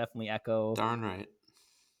 We definitely echo. Darn right.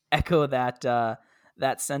 Echo that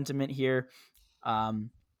sentiment here. All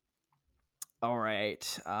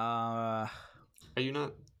right. Are you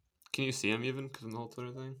not? Can you see him even because of the whole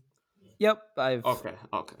Twitter thing? Yep. Okay.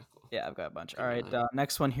 Cool. Yeah, I've got a bunch. All right.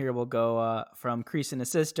 Next one here will go from Crease and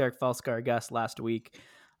Assist, Derek Falskar, guest last week.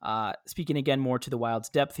 Speaking again more to the Wild's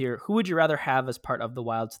depth here, who would you rather have as part of the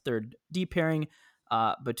Wild's third D pairing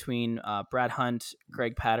between Brad Hunt,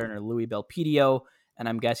 Craig Pattern, or Louis Belpedio? And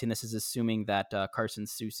I'm guessing this is assuming that Carson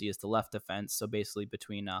Soucy is the left defense. So basically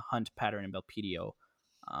between Hunt, Pattern, and Belpedio,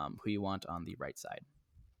 who you want on the right side.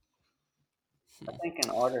 I think in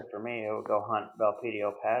order for me, it would go Hunt,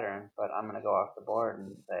 Belpedio, Pattern, but I'm going to go off the board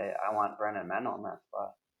and say I want Brennan Mennel in that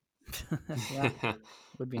spot. Yeah,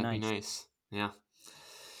 would be That'd be nice. nice. Yeah.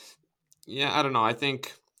 Yeah, I don't know. I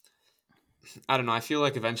don't know. I feel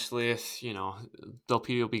like eventually, if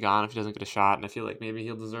Delpidi will be gone if he doesn't get a shot, and I feel like maybe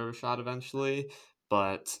he'll deserve a shot eventually.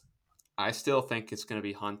 But I still think it's going to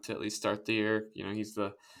be Hunt to at least start the year.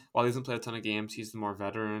 While he doesn't play a ton of games, he's the more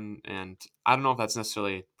veteran, and I don't know if that's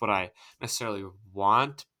necessarily what I necessarily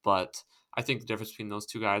want, but I think the difference between those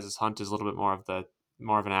two guys is Hunt is a little bit more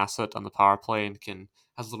of an asset on the power play and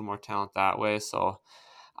has a little more talent that way. So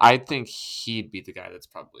I think he'd be the guy that's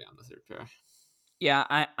probably on the third pair.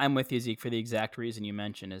 Yeah, I'm with you, Zeke, for the exact reason you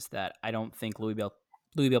mentioned, is that I don't think Louis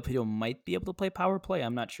Belpedio might be able to play power play.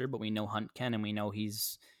 I'm not sure, but we know Hunt can, and we know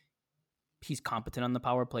he's competent on the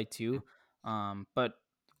power play too. But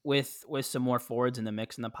with some more forwards in the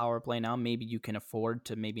mix in the power play now, maybe you can afford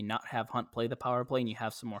to maybe not have Hunt play the power play, and you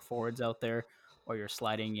have some more forwards out there, or you're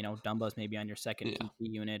sliding, Dumba's maybe on your second Yeah.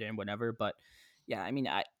 PP unit and whatever. But yeah, I mean,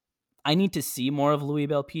 I need to see more of Louis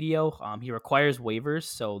Belpedio. He requires waivers,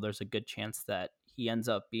 so there's a good chance that he ends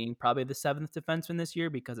up being probably the seventh defenseman this year,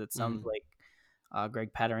 because it sounds like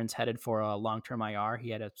Greg Pattern's headed for a long-term IR. He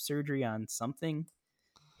had a surgery on something,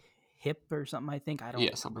 hip or something, I think. I don't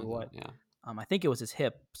Yeah, something remember like what. that. Yeah. I think it was his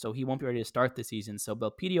hip, so he won't be ready to start the season. So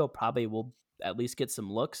Belpedio probably will at least get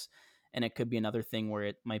some looks, and it could be another thing where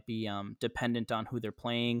it might be dependent on who they're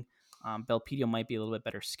playing. Belpedio might be a little bit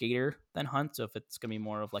better skater than Hunt, so if it's going to be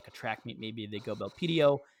more of like a track meet, maybe they go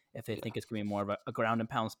Belpedio. If they Yeah. think it's going to be more of a ground and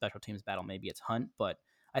pound special teams battle, maybe it's Hunt. But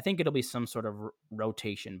I think it'll be some sort of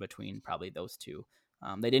rotation between probably those two.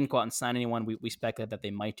 They didn't go out and sign anyone. We speculated that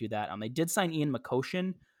they might do that. They did sign Ian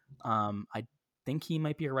McCoshen. I think he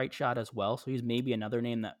might be a right shot as well. So he's maybe another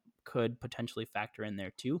name that could potentially factor in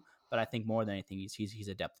there too. But I think more than anything, he's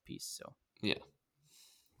a depth piece. So Yeah.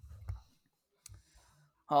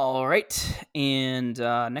 all right, and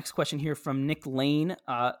next question here from Nick Lane.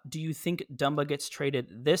 Do you think Dumba gets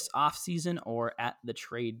traded this offseason or at the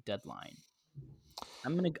trade deadline?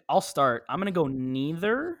 I'll start. I'm gonna go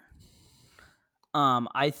neither.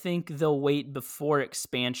 I think they'll wait before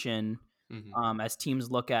expansion. As teams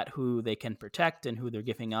look at who they can protect and who they're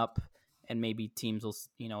giving up, and maybe teams will,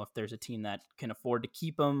 if there's a team that can afford to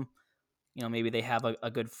keep them, maybe they have a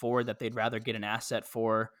good forward that they'd rather get an asset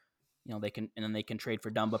for, and then they can trade for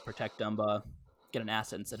Dumba, protect Dumba, get an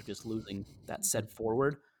asset instead of just losing that said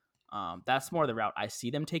forward. That's more the route I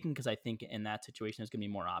see them taking, because I think in that situation there's going to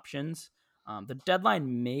be more options. The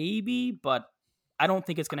deadline maybe, but I don't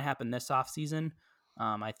think it's going to happen this offseason.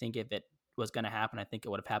 I think if it was going to happen, I think it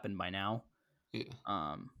would have happened by now. Yeah.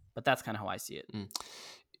 But that's kind of how I see it.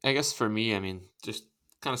 I guess for me, I mean, just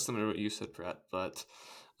kind of similar to what you said, Brett. But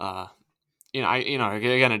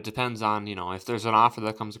again, it depends on if there's an offer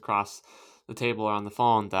that comes across the table or on the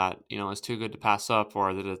phone that is too good to pass up,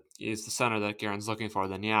 or that it is the center that Guerin's looking for,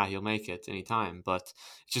 then yeah, he'll make it anytime. But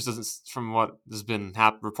it just doesn't, from what has been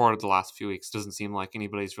reported the last few weeks, doesn't seem like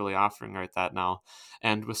anybody's really offering right that now.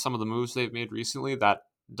 And with some of the moves they've made recently, that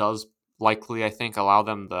does likely, I think, allow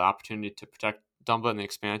them the opportunity to protect Dumba in the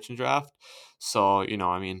expansion draft. So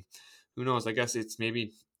I mean, who knows? I guess it's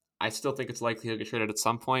maybe. I still think it's likely he'll get traded at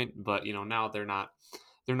some point, but now they're not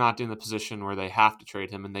in the position where they have to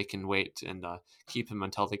trade him, and they can wait and keep him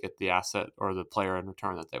until they get the asset or the player in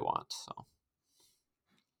return that they want. So,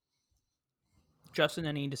 Justin,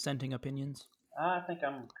 any dissenting opinions? I think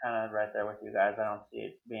I'm kind of right there with you guys. I don't see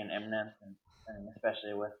it being imminent, and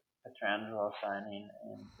especially with Pietrangelo signing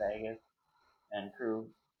in Vegas and Krug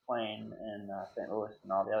playing in St. Louis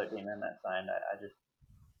and all the other team in that signed.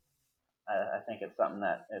 I think it's something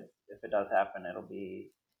that if it does happen, it'll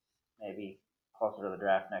be maybe closer to the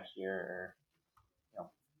draft next year, or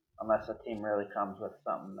unless a team really comes with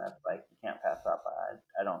something that's like you can't pass up.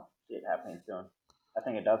 I don't see it happening soon. I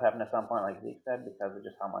think it does happen at some point, like Zeke said, because of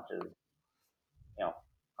just how much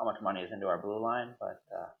money is into our blue line. But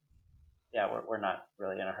yeah, we're not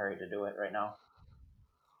really in a hurry to do it right now.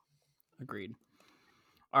 Agreed.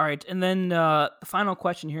 All right, and then the final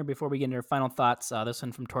question here before we get into our final thoughts. This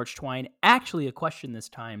one from Torch Twine. Actually, a question this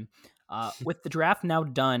time. With the draft now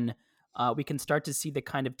done, we can start to see the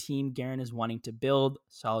kind of team Guerin is wanting to build: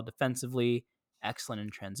 solid defensively, excellent in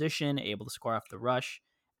transition, able to score off the rush.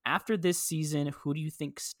 After this season, who do you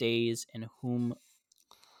think stays, and whom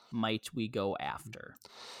might we go after?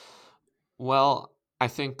 well, I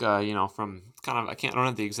think from kind of I don't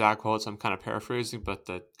have the exact quotes. I'm kind of paraphrasing, but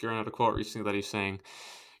Guerin had a quote recently that he's saying,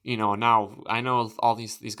 now I know all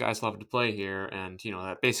these guys love to play here, and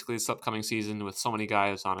that basically this upcoming season with so many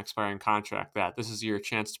guys on expiring contract, that this is your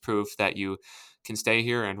chance to prove that you can stay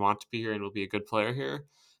here and want to be here and will be a good player here.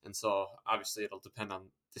 And so obviously it'll depend on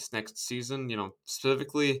this next season.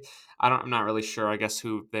 Specifically, I'm not really sure. I guess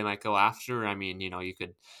who they might go after. I mean, you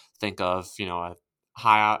could think of a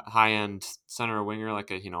high end center or winger like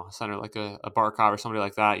a center like a Barkov or somebody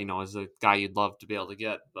like that. Is a guy you'd love to be able to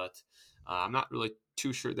get, but I'm not really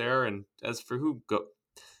too sure there. And as for who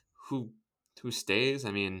stays,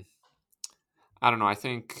 I mean, I don't know. I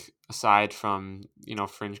think aside from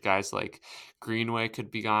fringe guys like Greenway could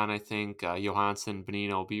be gone. I think Johansson,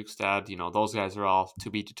 Benino, Bukestad, those guys are all to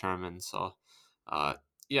be determined. So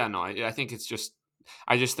yeah, no, I think it's just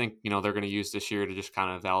I just think they're going to use this year to just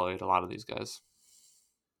kind of evaluate a lot of these guys.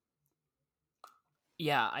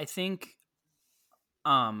 Yeah, I think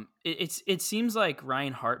it seems like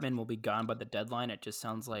Ryan Hartman will be gone by the deadline. It just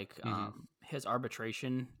sounds like his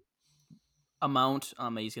arbitration amount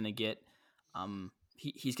he's going to get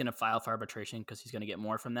he's going to file for arbitration because he's going to get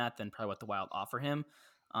more from that than probably what the Wild offer him.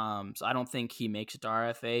 So I don't think he makes it to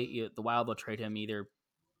RFA. The Wild will trade him, either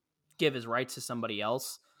give his rights to somebody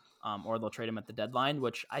else or they'll trade him at the deadline,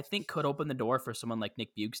 which I think could open the door for someone like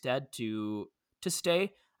Nick Bukestad to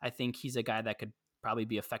stay. I think he's a guy that could probably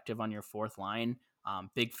be effective on your fourth line.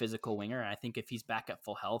 Big physical winger. And I think if he's back at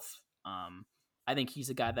full health, I think he's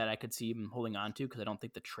a guy that I could see him holding on to, because I don't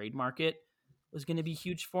think the trade market was going to be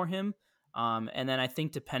huge for him. And then I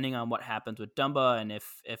think depending on what happens with Dumba and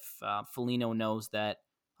if Foligno knows that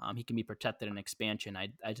he can be protected in expansion,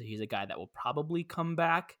 he's a guy that will probably come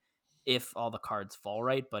back if all the cards fall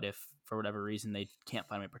right. But if for whatever reason they can't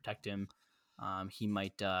find a way to protect him, he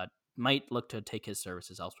might look to take his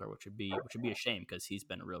services elsewhere, which would be a shame because he's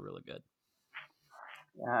been really good.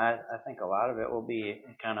 Yeah, I think a lot of it will be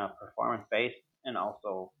kind of performance based and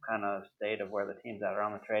also kind of state of where the teams that are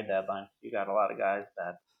on the trade deadline. You got a lot of guys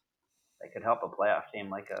that they could help a playoff team,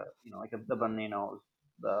 like the Boninos,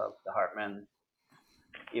 the Hartman,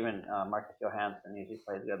 even Marcus Johansson usually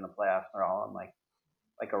plays good in the playoffs. They're all on like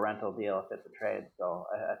a rental deal if it's a trade. So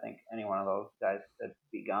I think any one of those guys could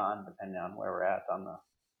be gone depending on where we're at in the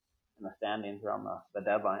standings around the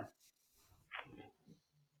deadline.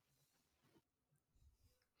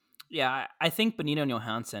 Yeah, I think Benino and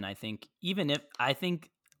Johansson, I think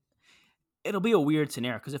it'll be a weird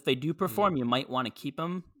scenario, because if they do perform, you might want to keep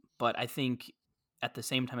them. But I think at the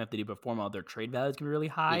same time, if they do perform, their trade value is going to be really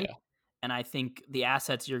high. Yeah. And I think the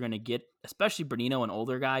assets you're going to get, especially Benino, an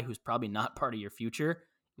older guy who's probably not part of your future,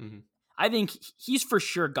 I think he's for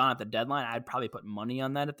sure gone at the deadline. I'd probably put money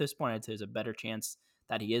on that at this point. I'd say there's a better chance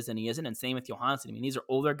that he is than he isn't. And same with Johansson. I mean, these are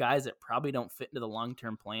older guys that probably don't fit into the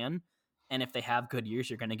long-term plan. And if they have good years,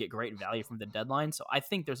 you're going to get great value from the deadline. So I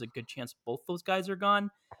think there's a good chance both those guys are gone.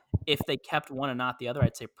 If they kept one and not the other,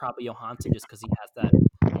 I'd say probably Johansson, just because he has that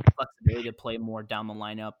flexibility to play more down the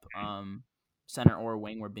lineup, center or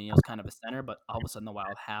wing, where Benio's kind of a center, but all of a sudden the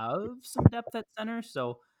Wild have some depth at center.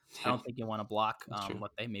 So I don't think you want to block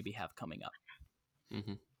what they maybe have coming up.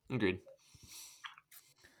 Agreed.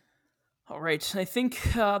 All right. I think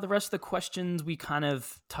the rest of the questions we kind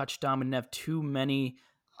of touched on. We didn't have too many.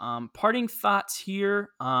 Parting thoughts here.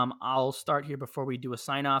 I'll start here before we do a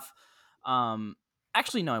sign off.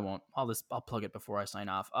 Actually, no, I won't. I'll plug it before I sign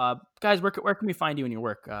off. Guys, where can we find you in your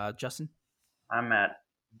work? Justin? I'm at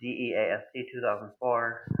DEAST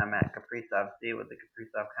 2004. I'm at Kaprizov C with the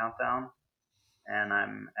Kaprizov Countdown. And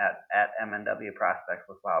I'm at MNW Prospects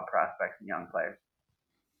with Wild Prospects and Young Players.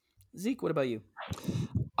 Zeke, what about you?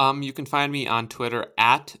 You can find me on Twitter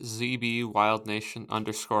at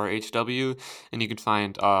ZBWildNation_HW, and you can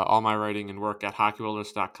find all my writing and work at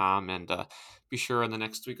HockeyWilderness.com. And be sure in the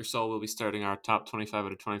next week or so we'll be starting our top 25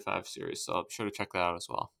 out of 25 series, so be sure to check that out as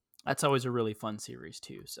well. That's always a really fun series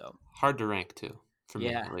too. So hard to rank too, for me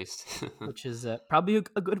at least. Which is probably a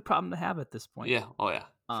good problem to have at this point. Yeah. Oh yeah.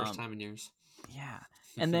 First time in years. Yeah.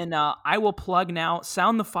 And then I will plug now.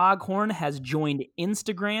 Sound the Foghorn has joined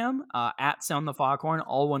Instagram at Sound the Foghorn,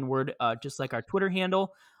 all one word, just like our Twitter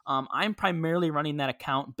handle. I'm primarily running that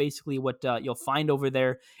account. Basically, what you'll find over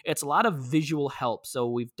there, it's a lot of visual help. So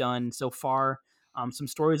we've done so far some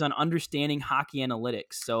stories on understanding hockey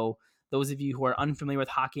analytics. So those of you who are unfamiliar with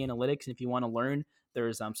hockey analytics, and if you want to learn,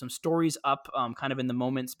 there's some stories up kind of in the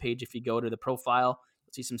Moments page. If you go to the profile,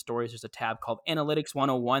 you'll see some stories. There's a tab called Analytics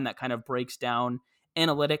 101 that kind of breaks down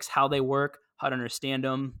analytics, how they work, how to understand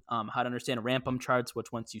them, how to understand Rampum charts, which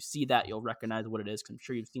once you see that, you'll recognize what it is, because I'm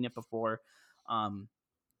sure you've seen it before. And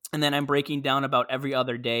then I'm breaking down about every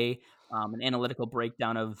other day an analytical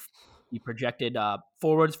breakdown of the projected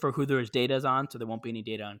forwards for who there's data is on. So there won't be any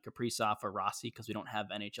data on Kaprizov or Rossi because we don't have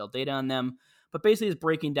NHL data on them. But basically it's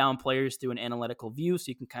breaking down players through an analytical view, so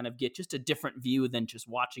you can kind of get just a different view than just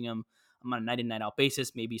watching them on a night in, night out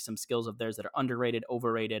basis. Maybe some skills of theirs that are underrated,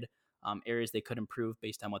 overrated, areas they could improve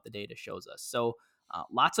based on what the data shows us. So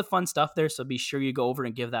lots of fun stuff there. So be sure you go over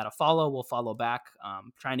and give that a follow. We'll follow back,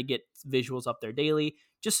 trying to get visuals up there daily,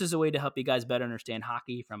 just as a way to help you guys better understand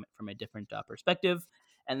hockey from a different perspective.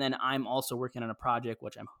 And then I'm also working on a project,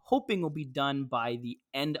 which I'm hoping will be done by the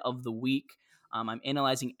end of the week. I'm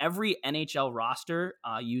analyzing every NHL roster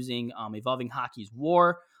using Evolving Hockey's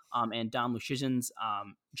WAR and Dom Luszczyszyn's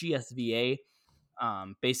GSVA,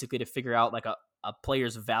 basically to figure out like a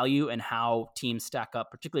player's value and how teams stack up,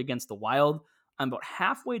 particularly against the Wild. I'm about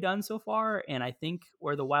halfway done so far, and I think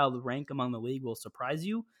where the Wild rank among the league will surprise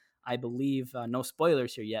you. I believe, no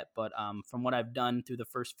spoilers here yet, but from what I've done through the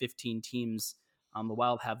first 15 teams, the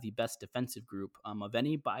Wild have the best defensive group of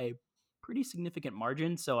any by pretty significant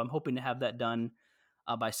margin. So I'm hoping to have that done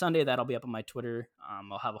by Sunday. That'll be up on my Twitter.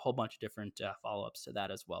 I'll have a whole bunch of different follow-ups to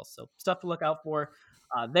that as well. So stuff to look out for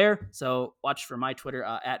there. So watch for my Twitter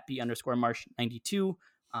at B_Marsh92.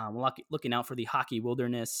 Looking out for the Hockey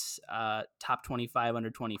Wilderness top 25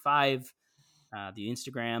 under 25, the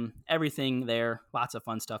Instagram, everything there. Lots of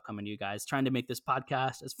fun stuff coming to you guys. Trying to make this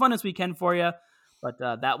podcast as fun as we can for you. But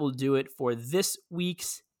that will do it for this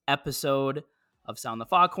week's episode of Sound the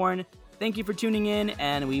Foghorn. Thank you for tuning in,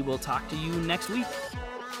 and we will talk to you next week.